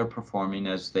institutions are performing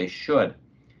as they should.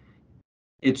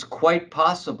 It's quite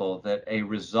possible that a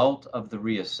result of the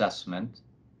reassessment,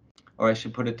 or I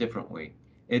should put it differently,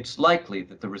 it's likely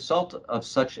that the result of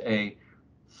such a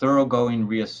thoroughgoing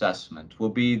reassessment will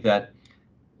be that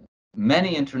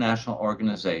many international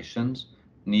organizations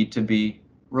need to be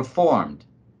reformed.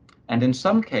 And in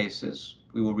some cases,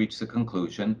 we will reach the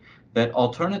conclusion that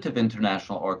alternative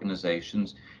international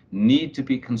organizations need to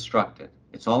be constructed.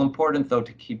 It's all important, though,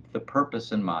 to keep the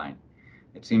purpose in mind.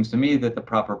 It seems to me that the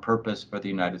proper purpose for the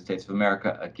United States of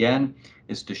America, again,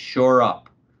 is to shore up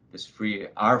this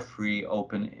our free,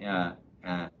 open,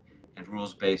 and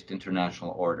rules-based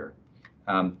international order.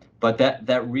 But that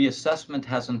reassessment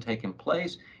hasn't taken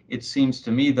place. It seems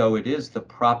to me, though, it is the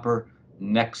proper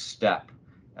next step,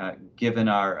 given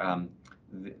our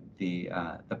the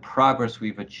progress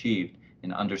we've achieved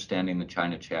in understanding the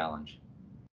China challenge.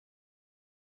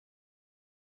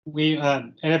 We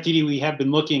at FDD, we have been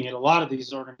looking at a lot of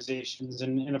these organizations,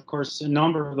 and of course, a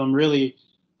number of them really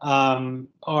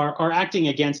are acting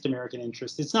against American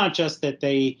interests. It's not just that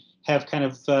they have kind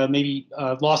of maybe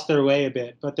lost their way a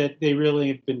bit, but that they really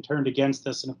have been turned against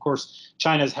us. And of course,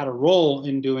 China's had a role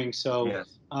in doing so. Yes.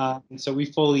 And so we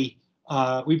fully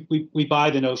we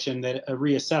buy the notion that a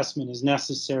reassessment is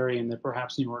necessary, and that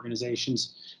perhaps new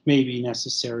organizations may be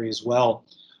necessary as well.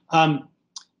 On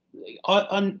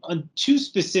two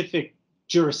specific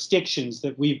jurisdictions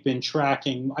that we've been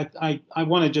tracking, I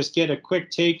want to just get a quick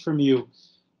take from you.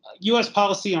 U.S.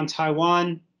 policy on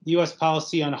Taiwan, U.S.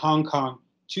 policy on Hong Kong,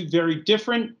 two very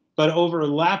different but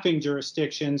overlapping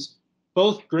jurisdictions,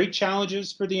 both great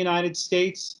challenges for the United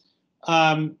States.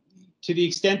 To the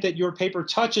extent that your paper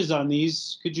touches on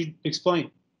these, could you explain?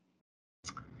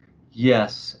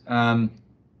 Yes.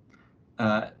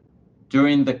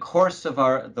 During the course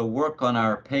of the work on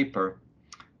our paper,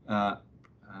 the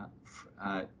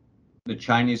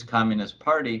Chinese Communist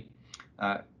Party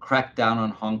cracked down on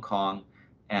Hong Kong,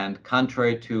 and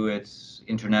contrary to its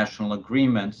international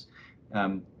agreements,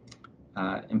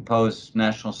 imposed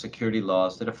national security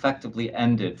laws that effectively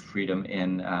ended freedom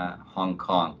in Hong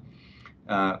Kong.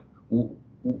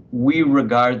 We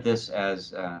regard this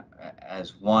as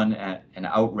an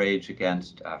outrage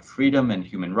against freedom and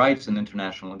human rights and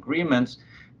international agreements,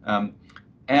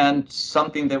 and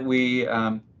something that we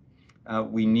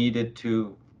needed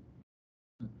to,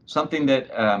 something that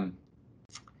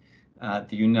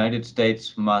the United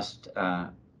States must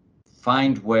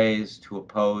find ways to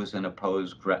oppose and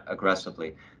oppose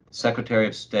aggressively. The Secretary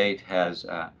of State has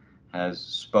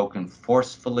spoken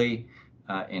forcefully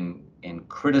in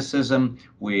criticism.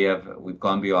 We've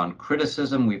gone beyond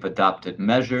criticism. We've adopted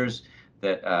measures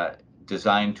that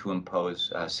designed to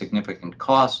impose significant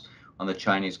costs on the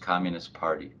Chinese Communist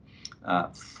Party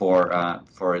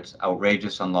for its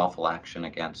outrageous, unlawful action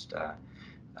against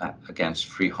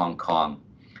free Hong Kong.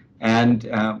 And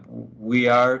we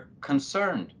are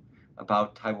concerned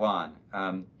about Taiwan.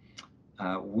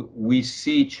 We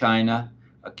see China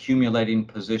accumulating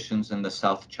positions in the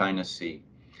South China Sea.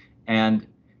 And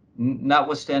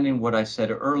notwithstanding what I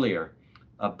said earlier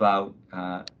about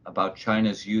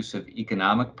China's use of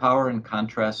economic power in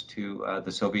contrast to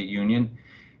the Soviet Union,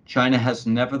 China has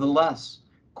nevertheless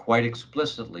quite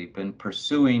explicitly been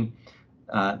pursuing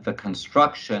the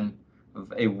construction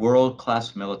of a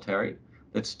world-class military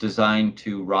that's designed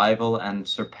to rival and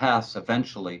surpass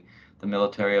eventually the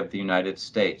military of the United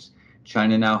States.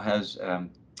 China now has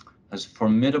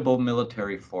formidable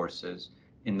military forces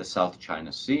in the South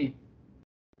China Sea,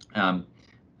 and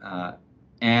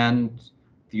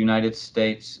the United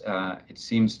States, it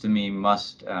seems to me,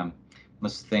 must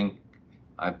think.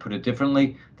 I put it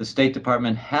differently. The State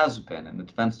Department has been, and the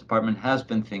Defense Department has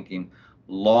been thinking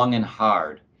long and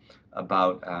hard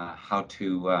about how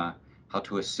to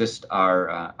assist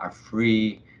our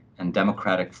free and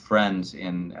democratic friends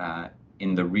in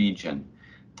the region,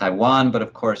 Taiwan, but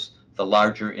of course the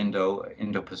larger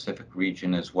Indo-Pacific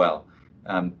region as well.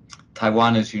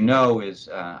 Taiwan, as you know, is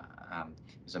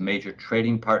a major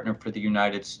trading partner for the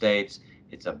United States.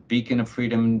 It's a beacon of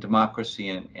freedom and democracy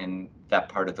in that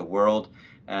part of the world,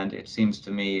 and it seems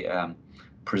to me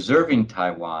preserving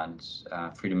Taiwan's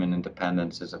freedom and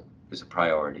independence is a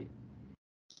priority.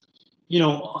 You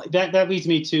know, that leads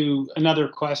me to another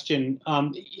question.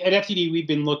 At FDD, we've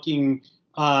been looking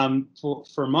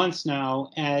for months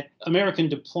now at American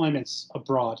deployments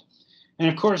abroad. And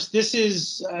of course, this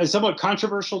is a somewhat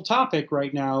controversial topic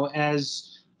right now,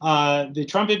 as the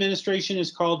Trump administration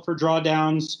has called for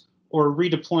drawdowns or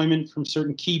redeployment from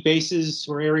certain key bases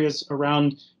or areas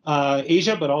around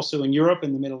Asia, but also in Europe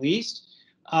and the Middle East.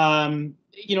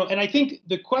 You know, and I think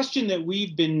the question that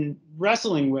we've been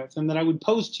wrestling with and that I would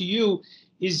pose to you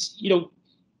is, you know,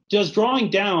 does drawing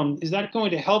down, is that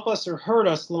going to help us or hurt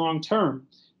us long term?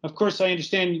 Of course, I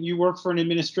understand you work for an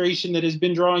administration that has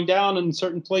been drawing down in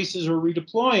certain places or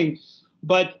redeploying,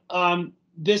 but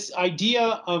this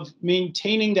idea of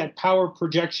maintaining that power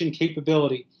projection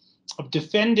capability, of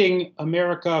defending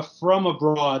America from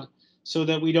abroad so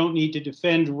that we don't need to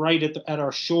defend right at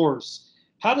our shores.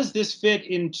 How does this fit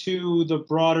into the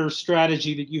broader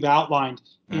strategy that you've outlined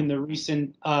in the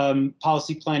recent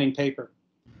policy planning paper?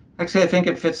 Actually, I think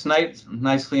it fits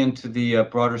nicely into the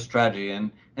broader strategy.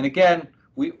 And again,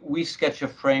 we sketch a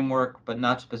framework, but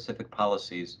not specific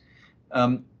policies.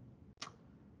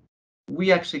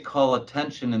 We actually call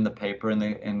attention in the paper,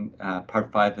 in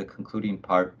part 5, the concluding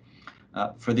part,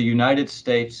 for the United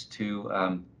States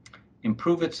to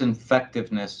improve its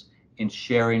effectiveness in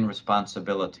sharing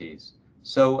responsibilities.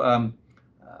 So,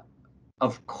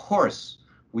 of course,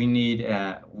 we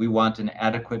want an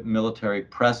adequate military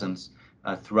presence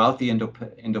throughout the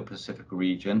Indo-Pacific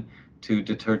region to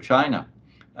deter China.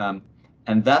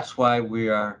 And that's why we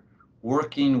are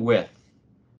working with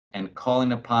and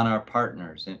calling upon our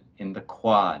partners in the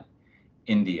Quad,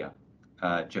 India,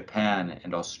 Japan,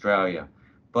 and Australia,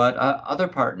 but other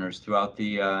partners throughout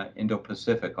the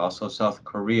Indo-Pacific, also South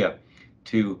Korea,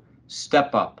 to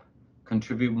step up,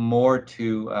 contribute more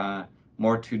to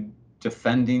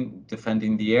defending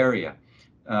the area.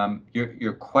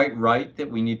 You're quite right that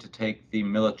we need to take the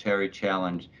military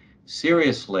challenge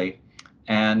seriously,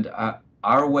 and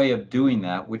our way of doing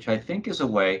that, which I think is a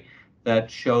way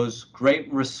that shows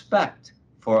great respect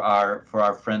for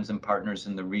our friends and partners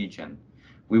in the region.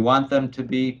 We want them to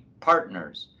be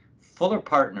partners, fuller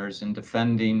partners in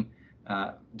defending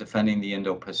the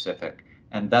Indo-Pacific,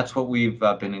 and that's what we've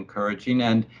been encouraging.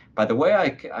 And by the way,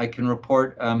 I can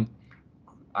report,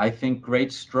 I think,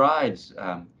 great strides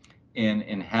in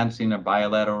enhancing a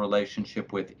bilateral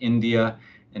relationship with India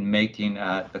and making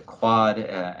the Quad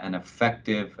an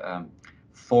effective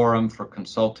forum for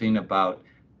consulting about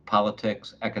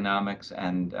politics, economics,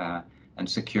 and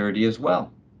security as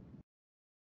well.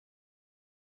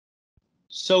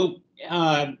 So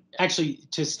actually,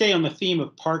 to stay on the theme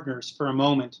of partners for a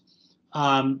moment,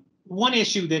 one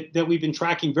issue that we've been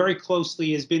tracking very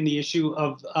closely has been the issue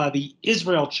of the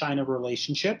Israel-China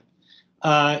relationship.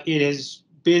 It has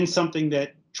been something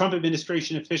that Trump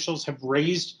administration officials have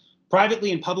raised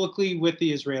privately and publicly with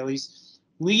the Israelis,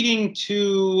 leading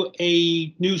to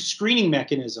a new screening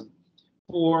mechanism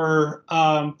for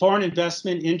foreign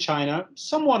investment in China,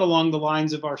 somewhat along the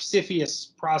lines of our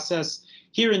CFIUS process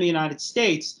here in the United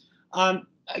States.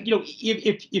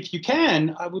 If you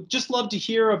can, I would just love to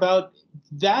hear about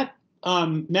that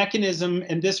mechanism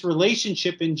and this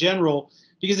relationship in general,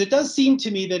 because it does seem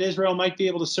to me that Israel might be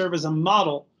able to serve as a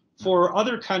model for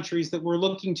other countries that we're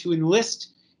looking to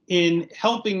enlist in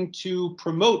helping to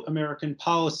promote American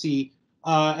policy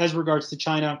as regards to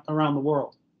China around the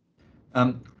world.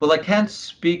 Well, I can't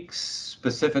speak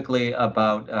specifically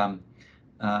about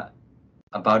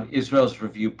Israel's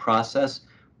review process,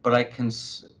 but I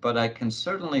can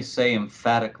certainly say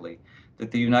emphatically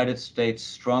that the United States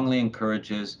strongly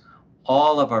encourages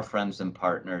all of our friends and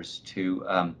partners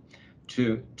to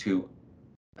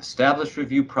establish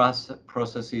review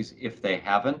processes if they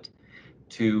haven't,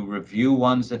 to review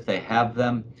ones if they have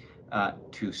them,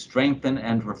 to strengthen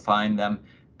and refine them,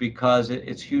 because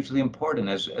it's hugely important.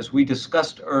 As we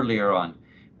discussed earlier on,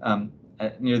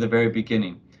 near the very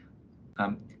beginning,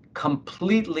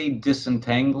 completely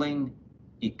disentangling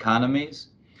economies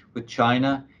with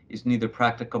China is neither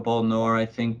practicable nor, I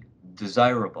think,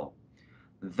 desirable.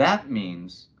 That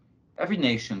means every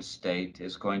nation state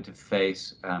is going to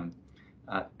face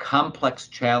complex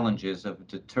challenges of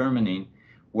determining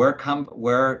where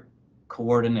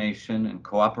coordination and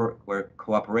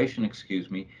cooperation,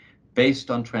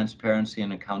 based on transparency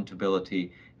and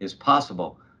accountability is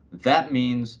possible. That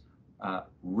means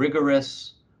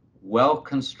rigorous,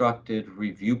 well-constructed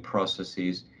review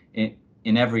processes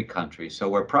in every country. So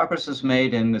where progress is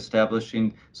made in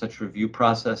establishing such review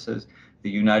processes, the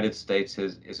United States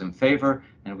is in favor,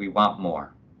 and we want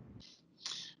more.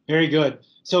 Very good.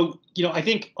 So, I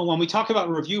think when we talk about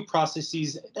review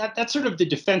processes, that's sort of the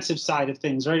defensive side of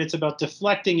things, right? It's about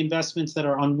deflecting investments that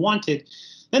are unwanted.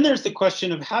 Then there's the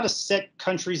question of how to set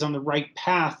countries on the right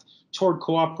path toward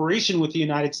cooperation with the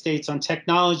United States on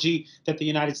technology that the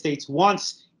United States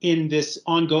wants in this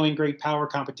ongoing great power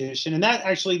competition. And that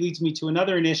actually leads me to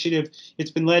another initiative.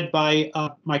 It's been led by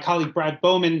my colleague Brad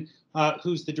Bowman,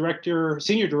 who's the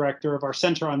senior director of our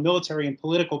Center on Military and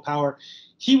Political Power.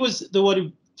 He was the one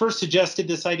who first suggested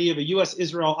this idea of a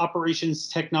U.S.-Israel Operations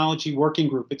Technology Working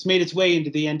Group. It's made its way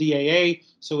into the NDAA,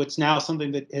 so it's now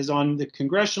something that is on the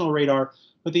congressional radar.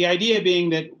 But the idea being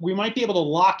that we might be able to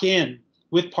lock in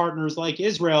with partners like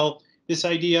Israel this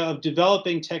idea of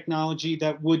developing technology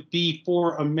that would be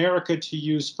for America to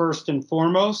use first and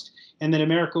foremost, and that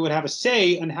America would have a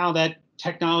say on how that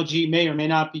technology may or may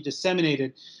not be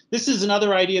disseminated. This is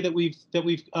another idea that we've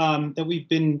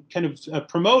been kind of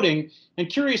promoting, and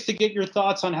curious to get your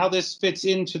thoughts on how this fits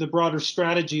into the broader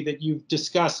strategy that you've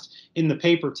discussed in the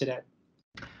paper today.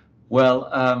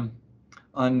 Well,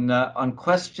 on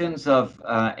questions of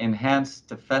enhanced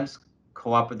defense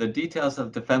the details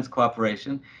of defense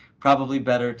cooperation, probably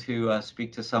better to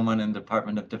speak to someone in the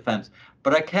Department of Defense.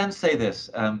 But I can say this: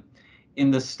 in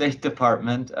the State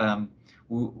Department,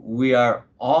 we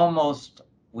almost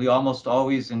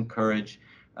always encourage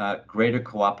greater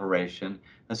cooperation,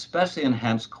 especially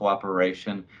enhanced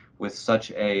cooperation with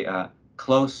such a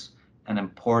close and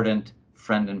important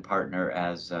friend and partner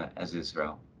as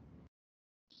Israel.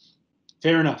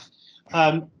 Fair enough.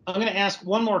 I'm going to ask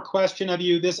one more question of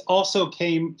you. This also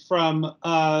came from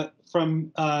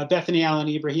Bethany Allen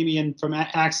Ibrahimian from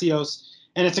Axios,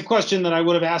 and it's a question that I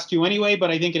would have asked you anyway, but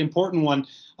I think an important one.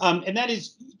 And that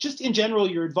is just in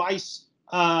general your advice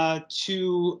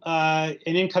to an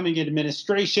incoming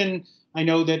administration. I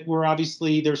know that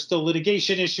there's still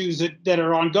litigation issues that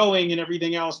are ongoing and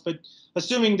everything else, but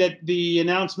assuming that the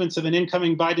announcements of an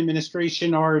incoming Biden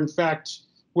administration are in fact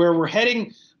where we're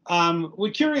heading,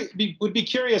 would be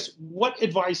curious, what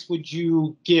advice would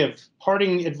you give,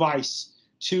 parting advice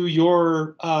to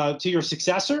your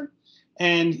successor,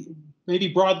 and maybe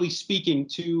broadly speaking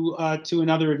to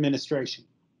another administration?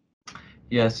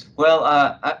 Yes, well,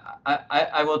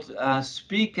 I will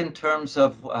speak in terms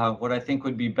of what I think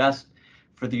would be best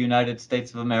for the United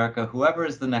States of America, whoever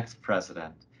is the next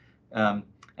president, and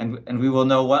we will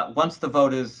know once the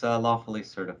vote is lawfully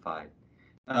certified.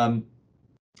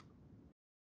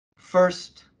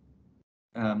 First,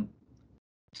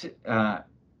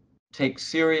 take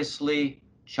seriously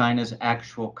China's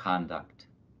actual conduct.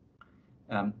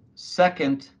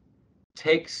 Second,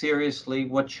 take seriously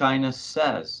what China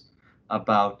says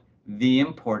about the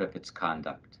import of its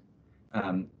conduct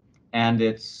and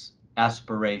its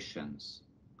aspirations.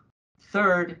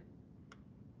 Third,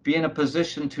 be in a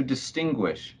position to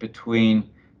distinguish between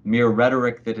mere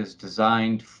rhetoric that is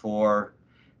designed for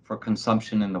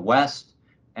consumption in the West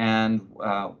and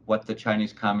what the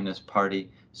Chinese Communist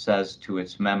Party says to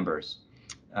its members.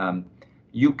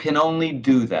 You can only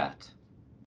do that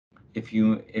if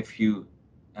you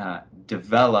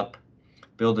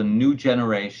build a new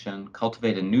generation,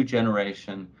 cultivate a new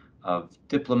generation of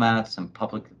diplomats and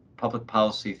public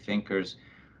policy thinkers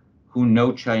who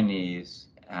know Chinese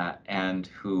and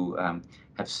who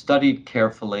have studied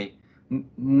carefully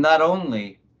not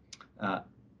only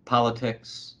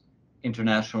politics,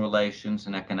 international relations,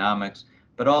 and economics,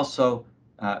 but also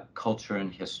culture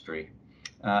and history.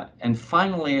 And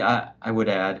finally, I would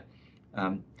add,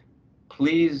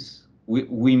 please,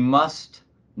 we must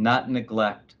not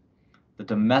neglect the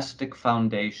domestic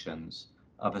foundations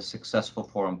of a successful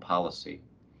foreign policy.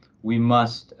 We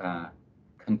must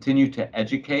continue to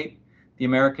educate the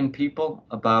American people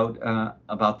about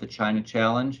the China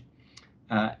challenge,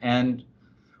 and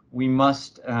we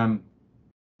must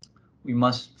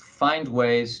find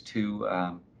ways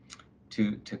to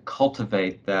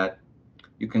cultivate that.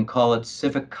 You can call it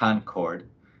civic concord.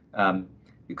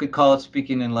 You could call it,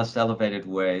 speaking in less elevated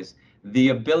ways, the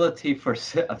ability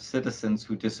of citizens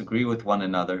who disagree with one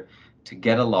another to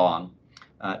get along,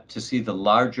 to see the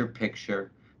larger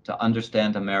picture, to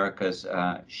understand America's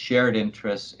shared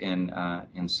interests in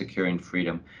securing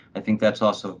freedom. I think that's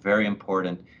also very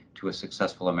important to a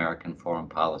successful American foreign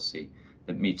policy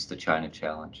that meets the China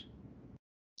challenge.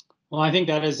 Well, I think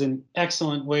that is an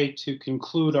excellent way to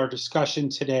conclude our discussion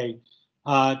today.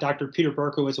 Dr. Peter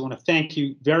Berkowitz, I want to thank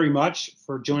you very much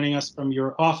for joining us from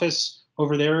your office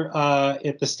over there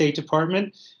at the State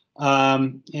Department.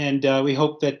 And we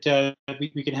hope that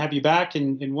we can have you back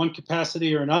in one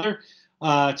capacity or another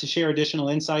to share additional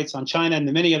insights on China and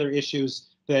the many other issues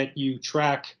that you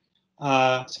track.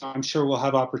 So I'm sure we'll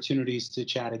have opportunities to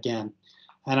chat again.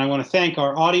 And I want to thank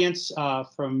our audience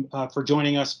for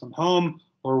joining us from home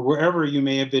or wherever you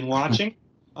may have been watching.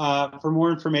 For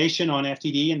more information on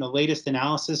FDD and the latest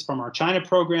analysis from our China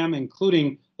program,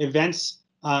 including events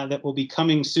that will be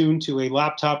coming soon to a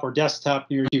laptop or desktop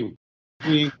near you,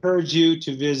 we encourage you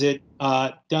to visit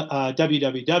www.fdd.org.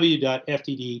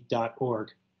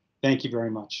 Thank you very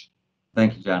much.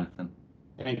 Thank you, Jonathan.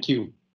 Thank you.